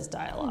George's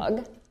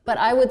dialogue. But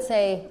I would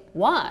say,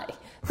 why?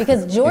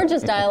 Because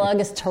George's dialogue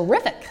is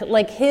terrific.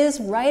 His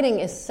writing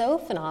is so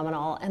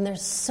phenomenal, and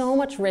there's so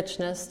much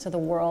richness to the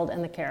world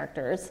and the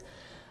characters.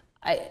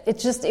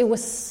 It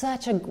was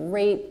such a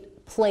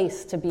great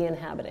place to be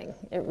inhabiting.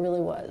 It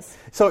really was.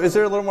 So is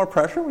there a little more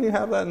pressure when you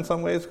have that in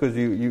some ways? Because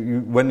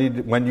when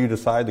do you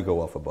decide to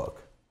go off a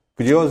book?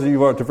 Because you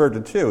wrote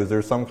Divergent too. Is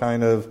there some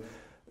kind of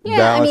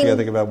balance you got to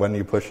think about when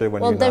you push it,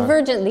 when you're not? Well,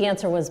 Divergent, the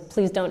answer was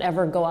please don't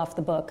ever go off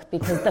the book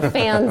because the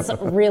fans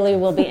really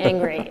will be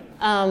angry.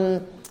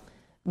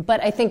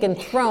 But I think in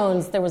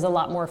Thrones there was a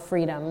lot more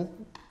freedom.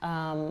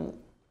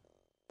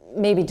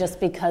 Maybe just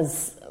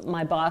because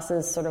my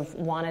bosses sort of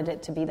wanted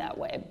it to be that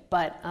way.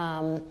 But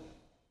I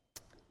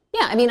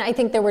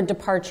think there were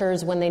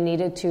departures when they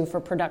needed to for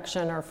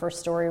production or for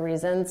story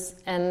reasons,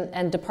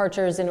 and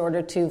departures in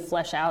order to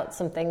flesh out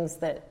some things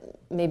that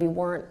maybe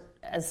weren't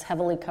as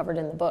heavily covered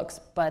in the books.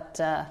 But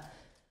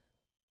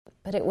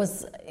it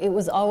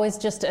was always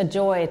just a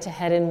joy to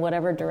head in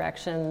whatever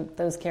direction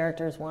those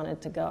characters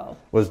wanted to go.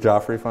 Was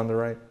Joffrey fun to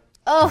write?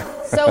 Oh,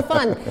 so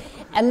fun.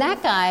 And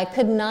that guy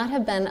could not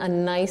have been a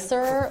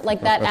nicer,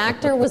 that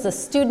actor was a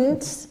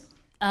student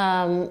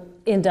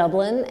in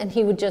Dublin, and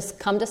he would just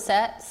come to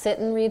set, sit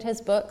and read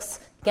his books,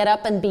 get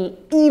up and be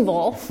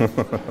evil,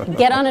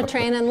 get on a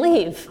train and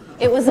leave.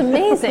 It was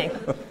amazing.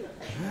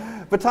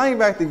 But tying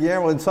back to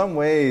Guillermo, in some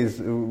ways,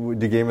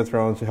 did Game of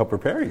Thrones help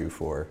prepare you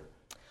for,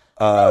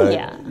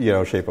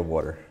 Shape of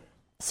Water?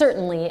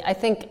 Certainly. I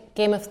think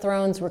Game of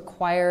Thrones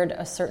required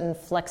a certain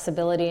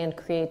flexibility and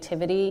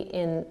creativity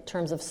in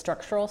terms of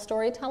structural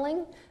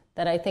storytelling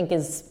that I think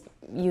is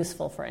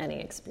useful for any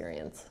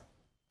experience.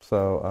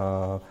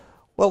 So,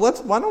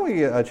 why don't we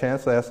get a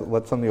chance to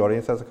let some of the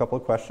audience ask a couple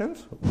of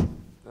questions?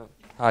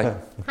 Hi.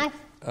 Hi.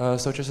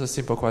 So just a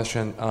simple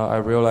question. I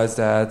realized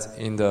that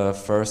in the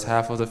first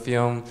half of the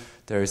film,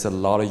 there is a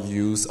lot of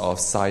use of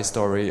side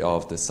story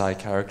of the side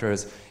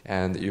characters,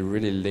 and it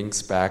really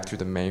links back to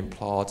the main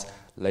plot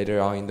later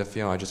on in the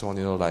film. I just want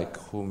to know, like,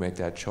 who made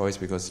that choice,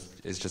 because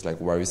it's just like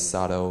very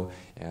subtle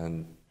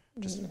and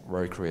just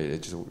very creative.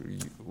 It just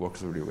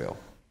works really well.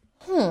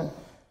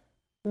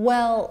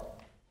 Well,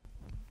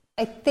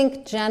 I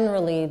think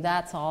generally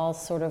that's all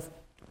sort of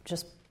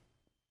just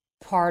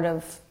part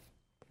of,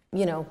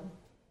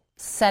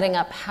 setting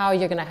up how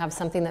you're going to have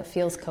something that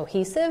feels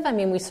cohesive. I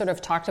mean, we sort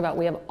of talked about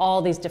we have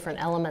all these different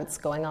elements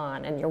going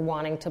on, and you're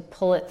wanting to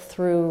pull it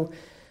through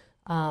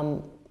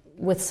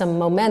with some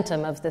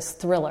momentum of this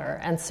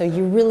thriller. And so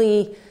you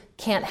really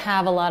can't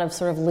have a lot of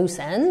sort of loose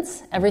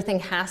ends.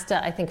 Everything has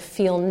to, I think,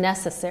 feel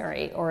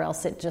necessary, or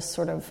else it just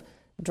sort of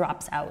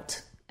drops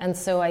out. And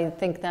so I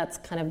think that's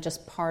kind of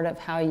just part of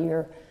how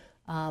you're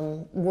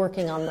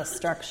working on the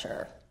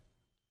structure.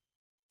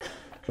 So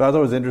I thought it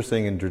was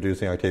interesting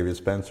introducing Octavia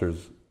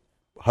Spencer's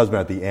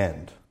husband at the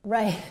end.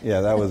 Right.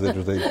 Yeah, that was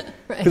interesting.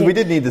 Because we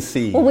did need to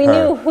see we her.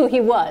 knew who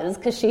he was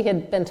because she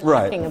had been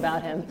talking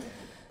about him.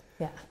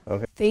 Yeah.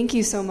 Okay. Thank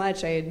you so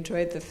much. I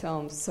enjoyed the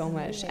film so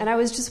much. And I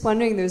was just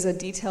wondering, there's a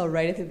detail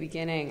right at the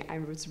beginning. I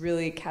was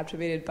really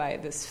captivated by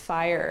this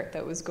fire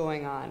that was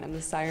going on and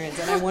the sirens.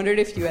 And I wondered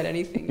if you had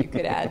anything you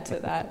could add to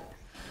that.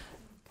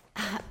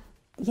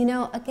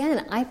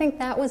 Again, I think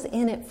that was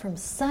in it from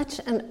such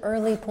an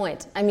early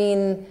point. I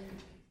mean,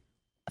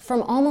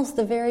 from almost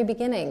the very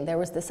beginning, there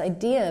was this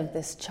idea of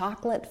this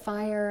chocolate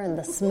fire and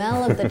the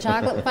smell of the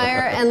chocolate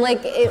fire, and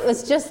it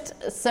was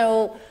just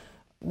so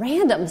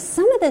random.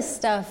 Some of this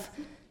stuff,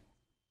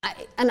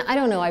 I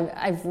don't know,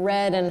 I've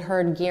read and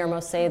heard Guillermo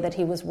say that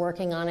he was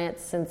working on it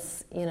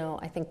since,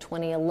 I think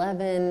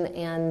 2011,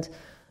 and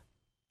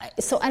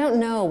so I don't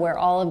know where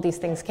all of these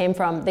things came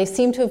from. They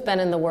seem to have been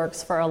in the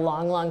works for a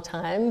long, long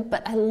time,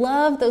 but I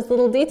love those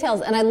little details,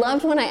 and I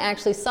loved when I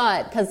actually saw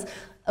it, because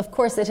of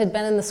course, it had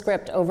been in the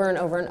script over and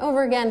over and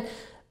over again,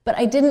 but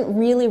I didn't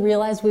really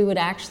realize we would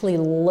actually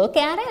look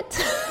at it.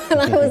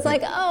 And I was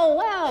like, oh,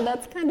 wow,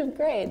 that's kind of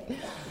great.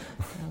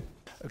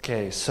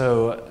 Okay,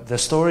 so the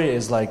story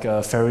is like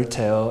a fairy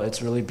tale.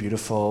 It's really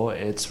beautiful.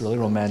 It's really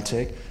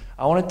romantic.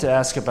 I wanted to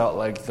ask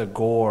about the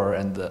gore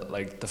and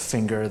the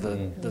finger,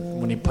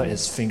 when he put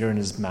his finger in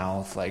his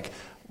mouth. What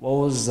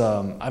was?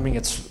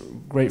 It's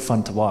great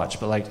fun to watch,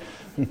 but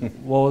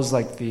what was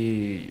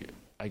the,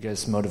 I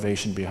guess,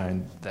 motivation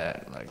behind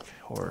that,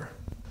 horror?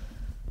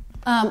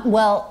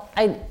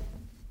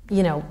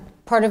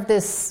 Part of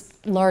this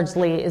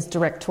largely is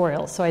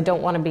directorial, so I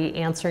don't want to be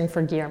answering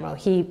for Guillermo.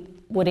 He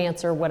would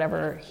answer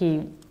whatever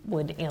he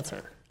would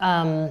answer.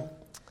 But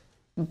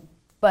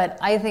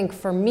I think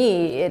for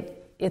me,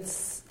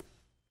 it's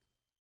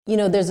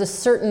there's a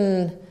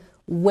certain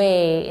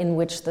way in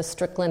which the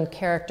Strickland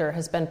character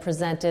has been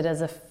presented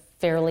as a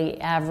fairly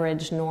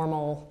average,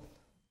 normal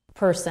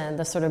person,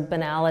 the sort of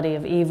banality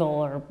of evil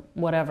or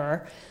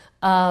whatever.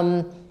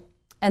 And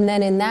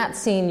then in that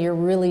scene, you're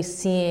really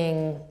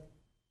seeing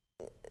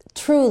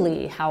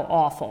truly how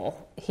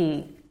awful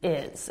he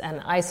is.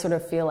 And I sort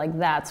of feel like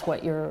that's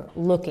what you're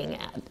looking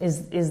at.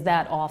 Is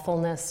that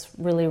awfulness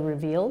really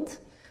revealed?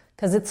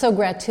 Because it's so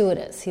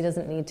gratuitous. He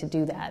doesn't need to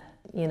do that,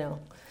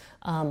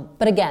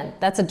 But again,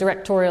 that's a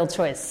directorial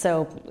choice.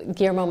 So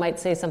Guillermo might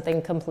say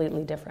something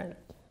completely different.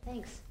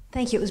 Thanks.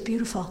 Thank you. It was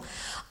beautiful.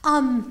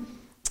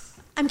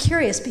 I'm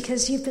curious,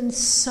 because you've been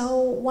so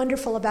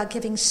wonderful about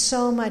giving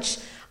so much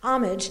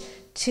homage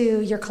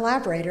to your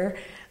collaborator.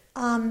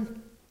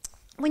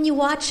 When you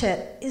watch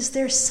it, is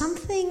there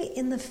something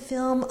in the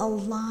film, a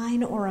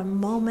line or a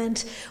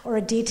moment or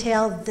a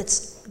detail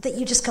that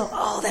you just go,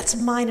 oh, that's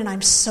mine and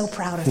I'm so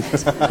proud of it?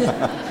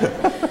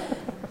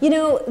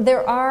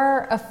 There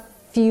are a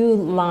few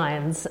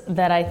lines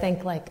that I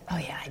think oh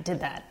yeah, I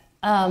did that.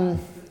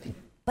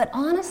 But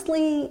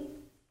honestly,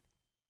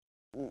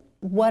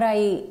 what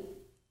I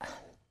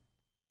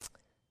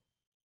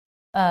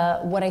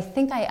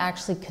think I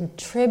actually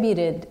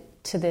contributed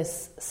to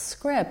this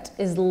script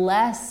is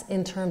less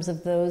in terms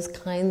of those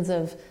kinds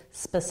of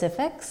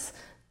specifics,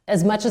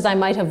 as much as I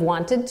might have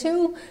wanted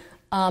to,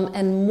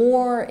 and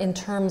more in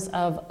terms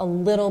of a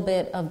little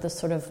bit of the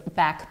sort of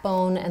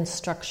backbone and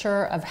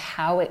structure of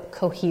how it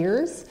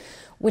coheres,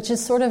 which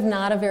is sort of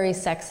not a very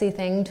sexy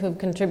thing to have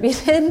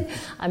contributed,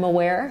 I'm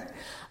aware.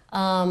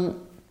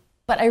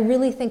 But I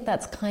really think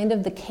that's kind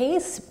of the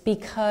case,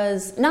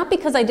 not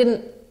because I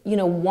didn't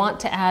want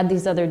to add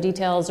these other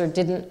details or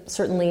didn't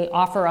certainly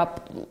offer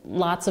up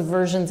lots of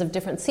versions of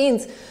different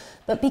scenes,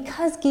 but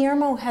because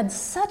Guillermo had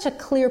such a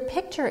clear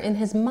picture in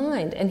his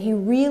mind, and he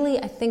really,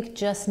 I think,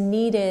 just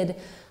needed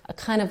a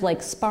kind of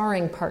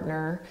sparring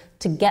partner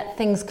to get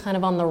things kind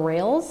of on the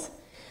rails.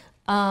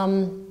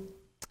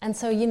 And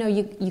so,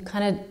 you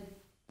kind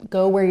of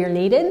go where you're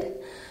needed.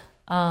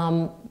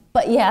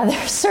 But yeah,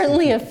 there's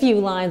certainly a few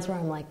lines where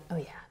I'm like, oh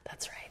yeah,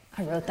 that's right.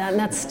 I wrote that, and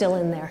that's still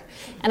in there.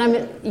 And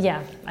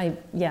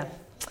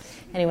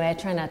Anyway, I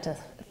try not to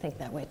think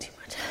that way too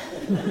much.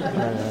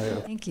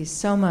 Thank you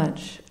so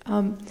much.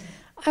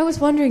 I was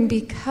wondering,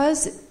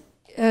 because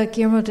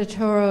Guillermo del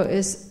Toro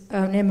is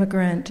an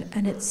immigrant,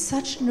 and it's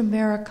such an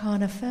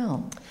Americana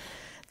film.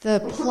 The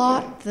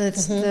plot,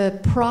 the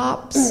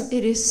props,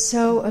 it is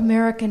so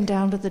American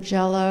down to the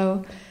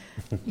Jell-O,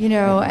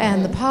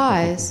 and the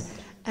pies.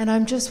 And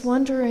I'm just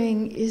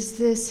wondering, is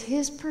this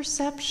his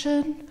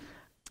perception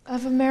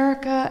of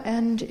America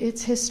and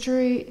its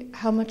history?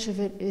 How much of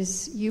it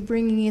is you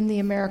bringing in the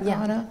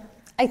Americana? Yeah.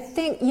 I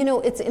think,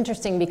 it's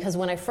interesting because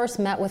when I first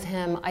met with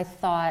him, I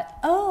thought,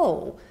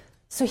 oh,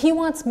 so he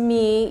wants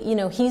me,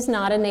 he's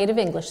not a native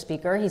English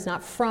speaker, he's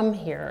not from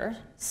here,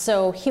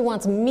 so he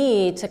wants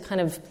me to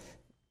kind of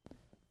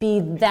be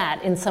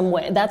that in some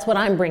way. That's what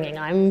I'm bringing.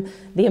 I'm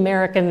the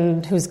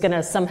American who's going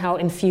to somehow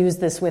infuse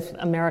this with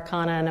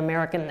Americana and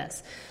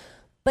Americanness.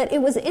 But it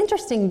was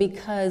interesting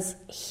because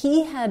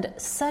he had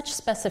such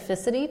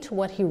specificity to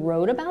what he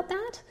wrote about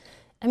that.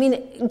 I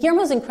mean,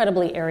 Guillermo's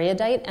incredibly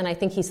erudite, and I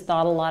think he's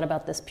thought a lot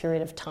about this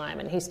period of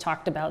time, and he's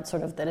talked about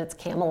sort of that it's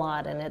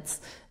Camelot, and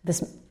it's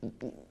this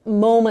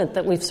moment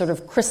that we've sort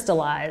of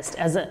crystallized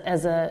as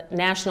a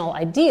national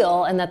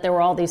ideal, and that there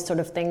were all these sort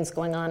of things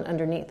going on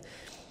underneath.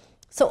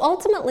 So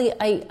ultimately,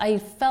 I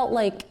felt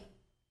like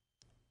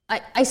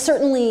I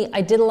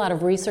did a lot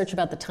of research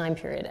about the time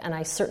period, and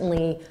I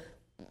certainly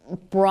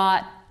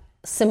brought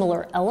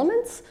similar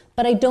elements,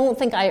 but I don't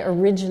think I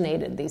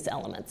originated these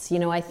elements.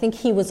 I think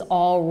he was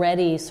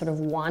already sort of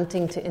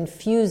wanting to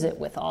infuse it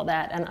with all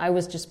that, and I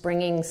was just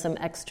bringing some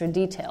extra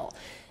detail.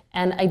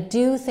 And I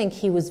do think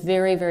he was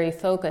very, very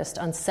focused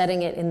on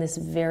setting it in this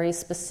very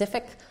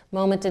specific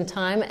moment in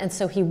time, and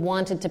so he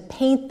wanted to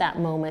paint that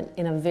moment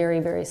in a very,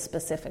 very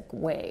specific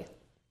way.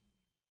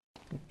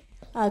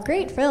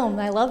 Great film.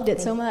 I loved it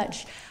so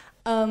much.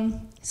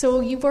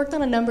 So you've worked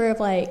on a number of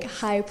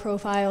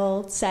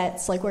high-profile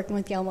sets, like working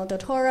with Guillermo del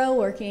Toro,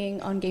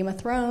 working on Game of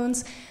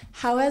Thrones.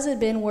 How has it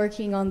been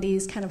working on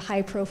these kind of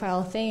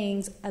high-profile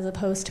things as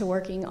opposed to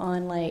working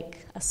on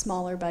a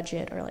smaller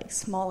budget or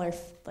smaller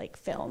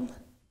film?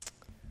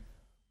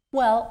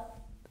 Well,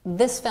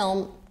 this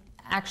film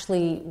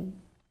actually,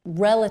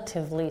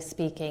 relatively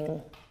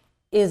speaking,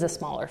 is a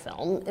smaller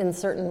film in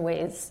certain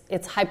ways.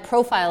 It's high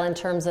profile in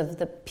terms of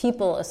the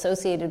people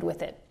associated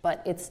with it,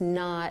 but it's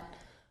not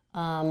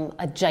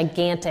a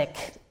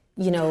gigantic,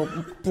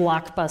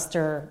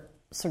 blockbuster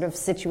sort of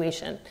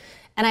situation.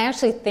 And I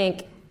actually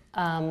think,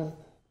 and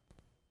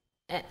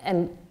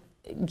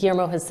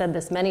Guillermo has said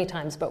this many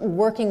times, but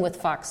working with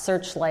Fox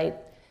Searchlight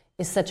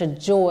is such a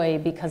joy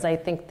because I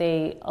think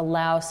they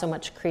allow so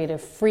much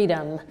creative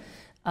freedom.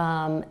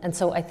 And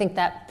so I think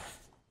that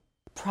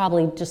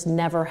probably just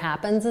never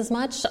happens as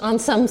much on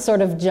some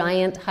sort of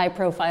giant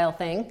high-profile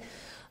thing.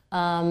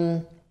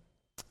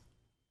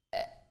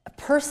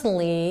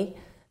 Personally,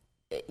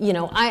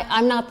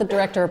 I'm not the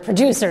director or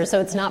producer,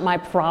 so it's not my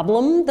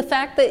problem, the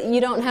fact that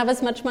you don't have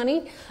as much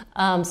money.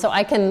 So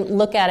I can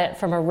look at it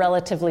from a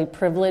relatively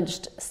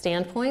privileged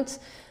standpoint,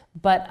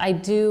 but I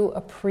do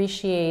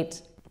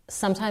appreciate,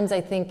 sometimes I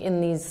think in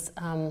these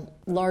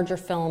larger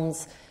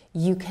films,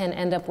 you can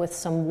end up with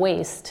some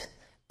waste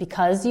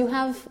because you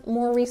have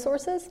more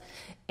resources,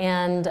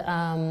 and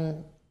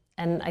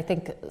I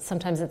think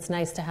sometimes it's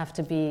nice to have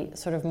to be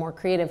sort of more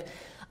creative.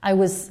 I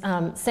was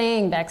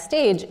saying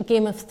backstage,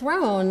 Game of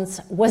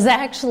Thrones was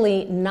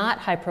actually not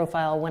high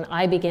profile when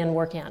I began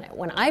working on it.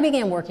 When I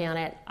began working on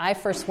it, I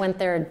first went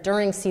there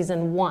during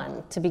season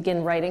 1 to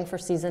begin writing for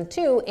season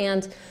 2,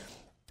 and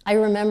I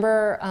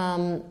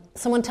remember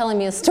someone telling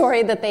me a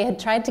story that they had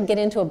tried to get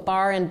into a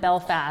bar in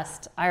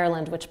Belfast,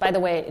 Ireland, which, by the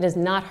way, it is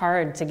not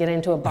hard to get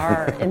into a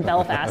bar in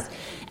Belfast.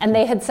 And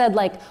they had said,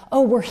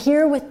 oh, we're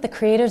here with the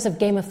creators of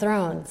Game of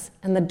Thrones.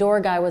 And the door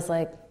guy was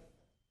like,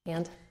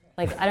 and?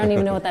 I don't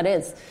even know what that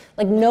is.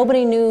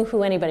 Nobody knew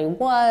who anybody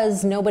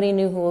was. Nobody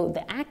knew who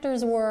the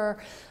actors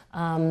were.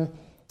 And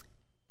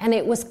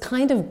it was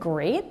kind of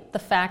great, the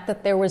fact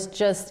that there was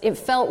it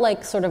felt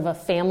like sort of a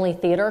family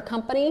theater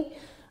company.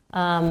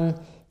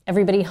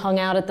 Everybody hung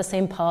out at the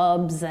same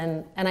pubs,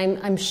 and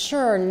I'm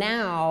sure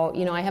now,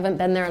 I haven't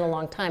been there in a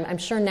long time, I'm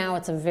sure now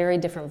it's a very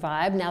different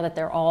vibe, now that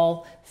they're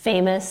all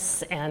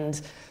famous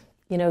and,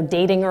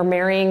 dating or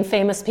marrying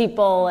famous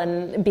people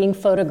and being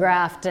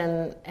photographed,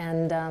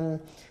 and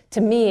to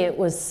me it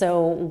was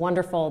so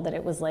wonderful that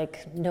it was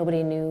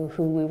nobody knew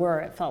who we were.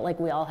 It felt like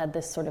we all had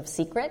this sort of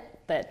secret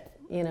that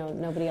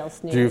nobody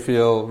else knew. Do you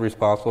feel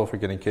responsible for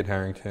getting Kit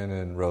Harington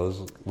and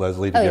Rose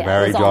Leslie to get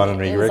married, John and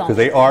Ingrid? Because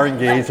they are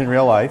engaged in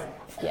real life.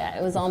 Yeah,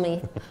 it was all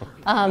me.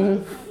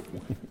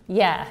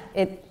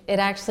 It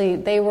actually,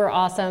 they were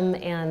awesome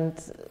and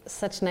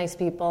such nice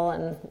people,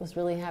 and was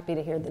really happy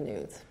to hear the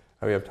news.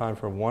 We have time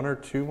for 1 or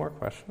 2 more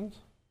questions.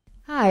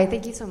 Hi,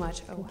 thank you so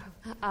much. Oh,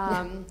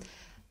 wow.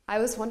 I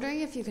was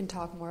wondering if you can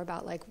talk more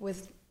about,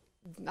 with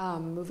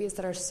movies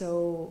that are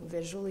so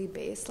visually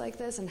based like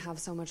this and have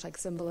so much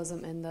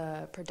symbolism in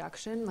the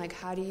production,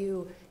 how do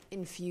you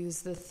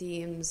infuse the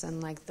themes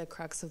and the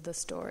crux of the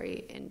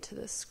story into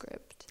the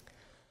script?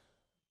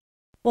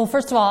 Well,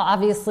 first of all,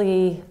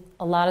 obviously,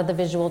 a lot of the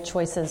visual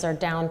choices are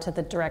down to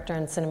the director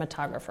and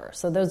cinematographer.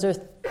 So those are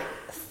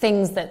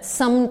things that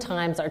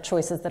sometimes are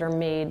choices that are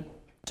made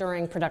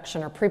during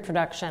production or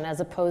pre-production as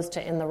opposed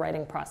to in the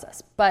writing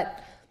process.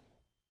 But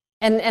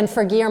and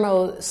for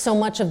Guillermo, so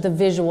much of the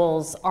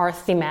visuals are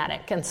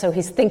thematic, and so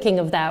he's thinking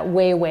of that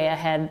way, way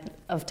ahead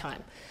of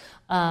time.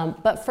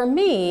 But for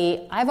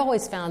me, I've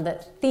always found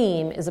that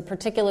theme is a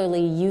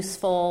particularly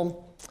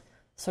useful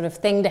sort of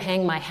thing to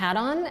hang my hat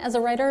on as a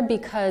writer,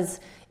 because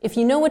if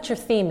you know what your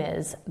theme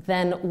is,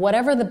 then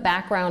whatever the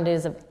background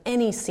is of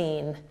any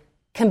scene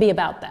can be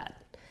about that.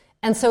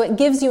 And so it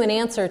gives you an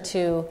answer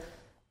to,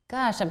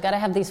 gosh, I've got to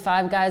have these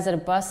 5 guys at a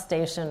bus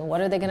station. What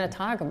are they going to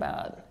talk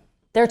about?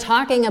 They're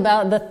talking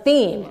about the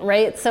theme,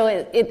 right? So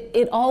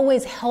it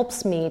always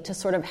helps me to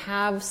sort of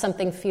have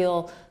something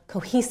feel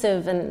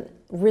cohesive and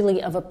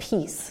really of a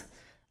piece.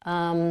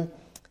 And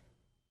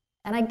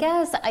I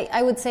guess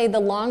I would say the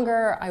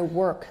longer I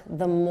work,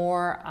 the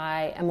more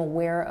I am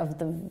aware of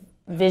the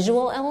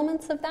visual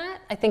elements of that.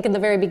 I think in the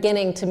very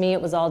beginning, to me,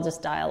 it was all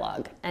just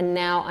dialogue. And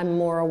now I'm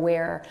more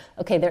aware,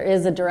 okay, there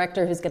is a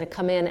director who's going to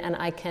come in and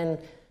I can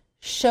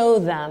show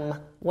them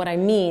what I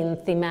mean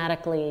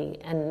thematically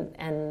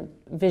and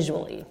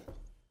visually.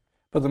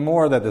 But the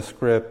more that the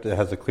script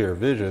has a clear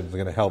vision, is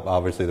going to help,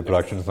 obviously, the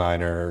production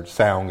designer,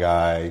 sound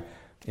guy,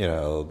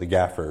 the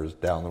gaffers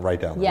down the road.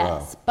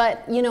 Yes,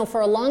 but, for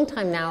a long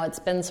time now, it's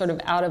been sort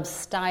of out of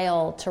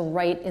style to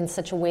write in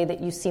such a way that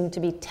you seem to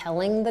be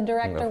telling the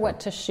director what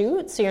to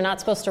shoot. So you're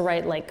not supposed to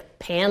write,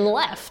 pan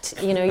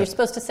left. You're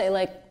supposed to say,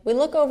 we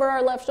look over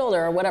our left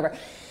shoulder or whatever.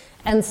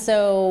 And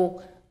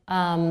so,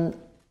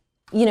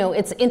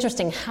 it's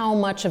interesting how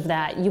much of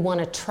that you want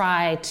to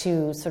try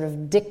to sort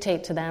of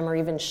dictate to them or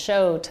even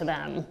show to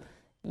them.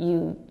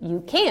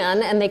 You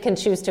can, and they can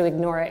choose to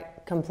ignore it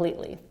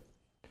completely.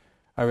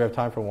 All right, we have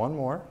time for one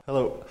more.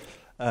 Hello.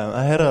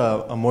 I had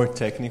a more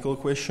technical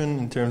question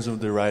in terms of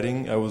the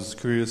writing. I was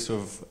curious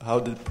of how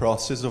the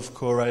process of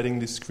co-writing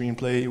the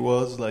screenplay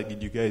was.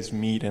 Did you guys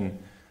meet and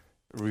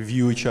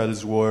review each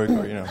other's work?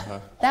 Or,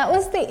 That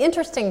was the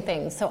interesting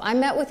thing. So I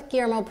met with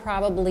Guillermo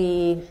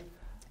probably,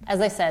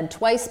 as I said,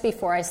 twice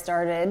before I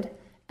started,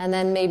 and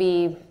then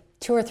maybe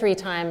 2 or 3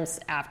 times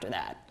after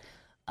that.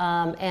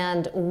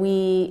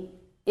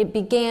 It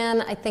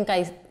began, I think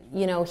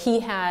he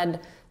had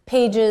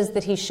pages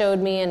that he showed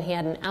me, and he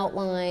had an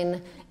outline,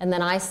 and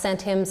then I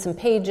sent him some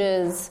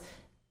pages,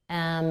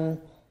 and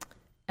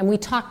we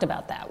talked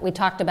about that. We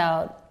talked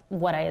about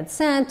what I had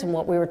sent and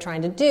what we were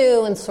trying to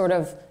do, and sort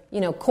of,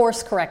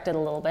 course corrected a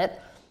little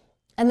bit.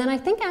 And then I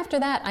think after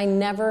that, I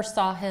never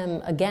saw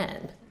him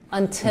again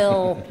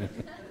until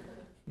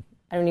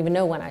I don't even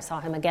know when I saw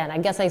him again. I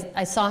guess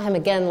I saw him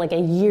again a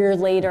year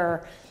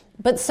later.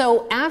 But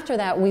so after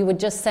that, we would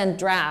just send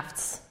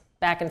drafts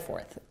back and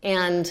forth.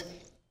 And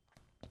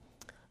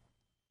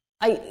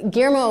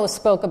Guillermo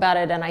spoke about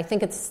it, and I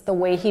think it's the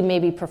way he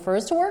maybe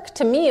prefers to work.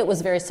 To me, it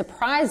was very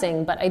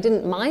surprising, but I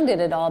didn't mind it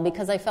at all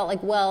because I felt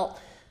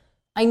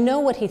I know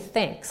what he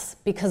thinks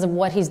because of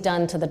what he's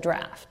done to the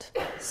draft.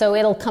 So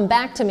it'll come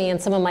back to me,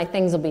 and some of my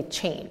things will be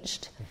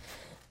changed,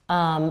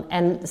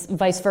 and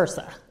vice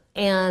versa.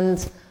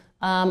 And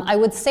I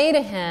would say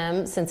to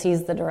him, since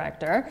he's the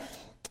director,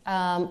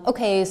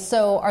 okay,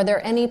 so are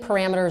there any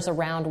parameters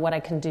around what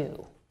I can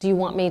do? Do you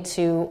want me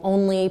to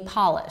only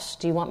polish?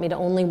 Do you want me to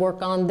only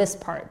work on this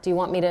part? Do you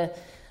want me to...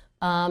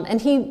 and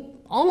he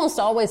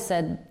almost always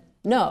said,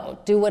 no,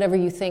 do whatever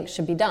you think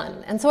should be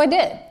done. And so I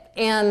did.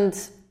 And,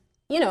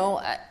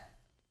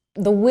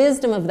 the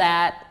wisdom of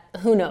that,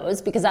 who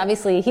knows? Because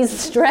obviously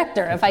he's the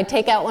director. If I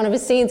take out one of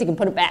his scenes, he can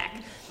put it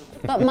back.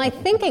 But my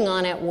thinking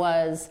on it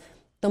was,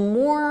 the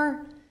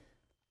more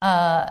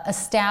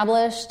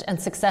established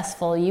and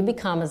successful you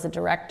become as a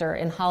director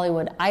in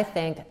Hollywood, I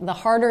think, the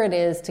harder it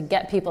is to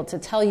get people to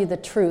tell you the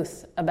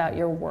truth about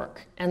your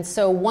work. And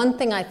so one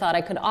thing I thought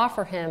I could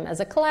offer him as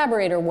a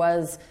collaborator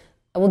was,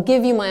 I will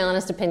give you my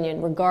honest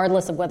opinion,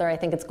 regardless of whether I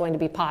think it's going to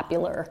be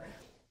popular.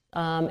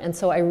 And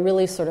so I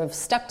really sort of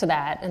stuck to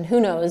that. And who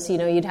knows,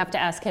 you'd have to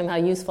ask him how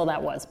useful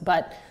that was.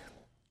 But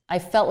I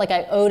felt like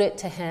I owed it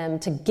to him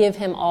to give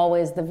him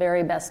always the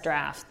very best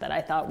draft that I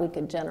thought we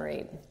could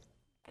generate.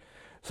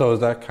 So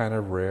is that kind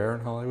of rare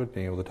in Hollywood,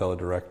 being able to tell a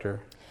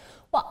director?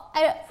 Well,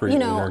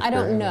 I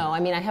don't know. I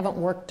mean, I haven't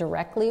worked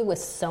directly with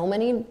so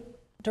many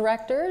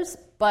directors,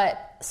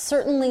 but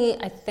certainly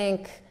I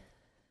think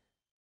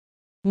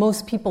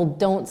most people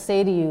don't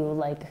say to you,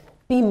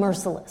 be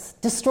merciless,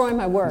 destroy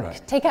my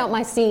work, take out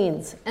my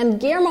scenes. And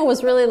Guillermo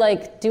was really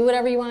do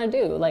whatever you want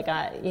to do.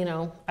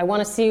 I want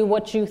to see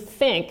what you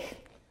think.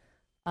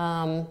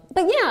 But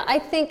yeah,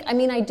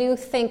 I do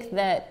think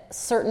that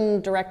certain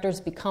directors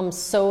become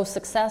so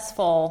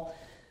successful.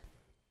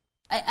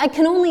 I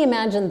can only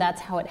imagine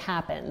that's how it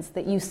happens,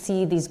 that you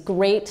see these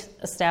great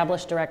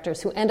established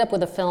directors who end up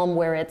with a film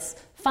where it's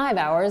 5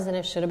 hours and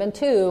it should have been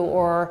 2,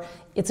 or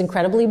it's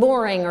incredibly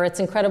boring, or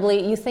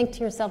you think to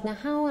yourself, now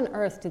how on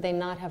earth do they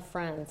not have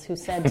friends who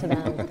said to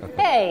them,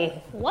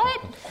 hey,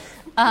 what?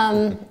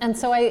 And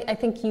so I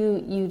think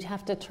you'd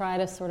have to try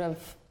to sort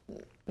of,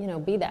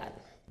 be that.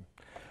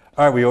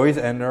 All right, we always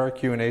end our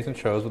Q&As and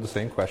shows with the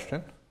same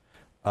question.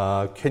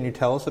 Can you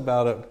tell us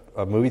about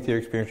a movie theater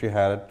experience you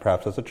had,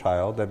 perhaps as a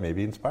child, that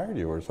maybe inspired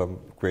you, or some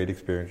great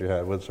experience you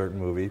had with a certain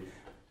movie,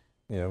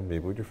 maybe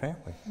with your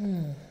family?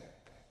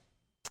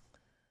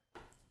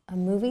 A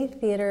movie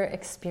theater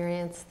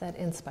experience that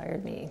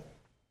inspired me.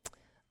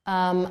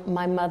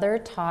 My mother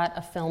taught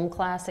a film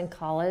class in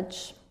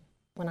college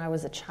when I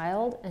was a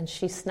child, and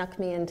she snuck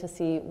me in to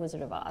see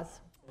Wizard of Oz.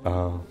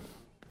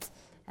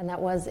 And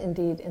that was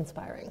indeed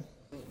inspiring.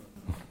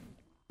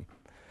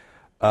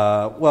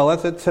 Well,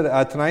 that's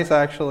it. Tonight's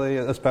actually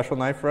a special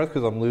night for us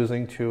because I'm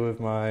losing two of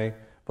my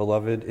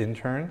beloved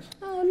interns.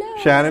 Oh, no.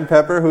 Shannon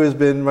Pepper, who has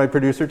been my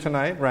producer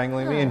tonight,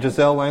 wrangling me, and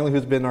Giselle Langley,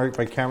 who's been my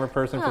camera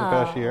person for the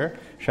past year.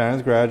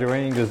 Shannon's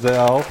graduating.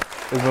 Giselle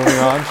is moving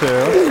on,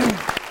 too.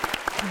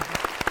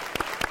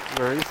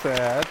 Very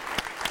sad.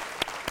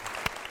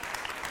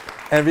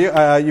 And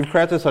you've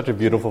crafted such a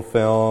beautiful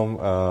film.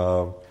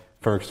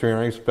 From a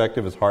screenwriting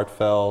perspective, it's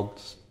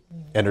heartfelt,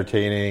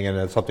 entertaining, and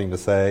it's something to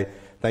say.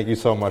 Thank you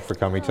so much for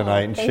coming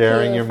tonight and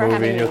sharing your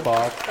movie and your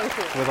thoughts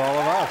with all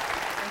of us.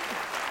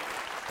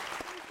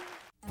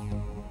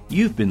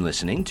 You've been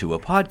listening to a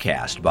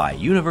podcast by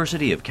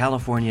University of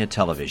California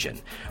Television.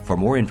 For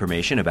more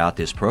information about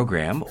this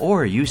program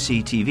or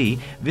UCTV,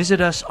 visit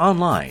us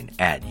online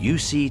at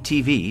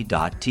uctv.tv.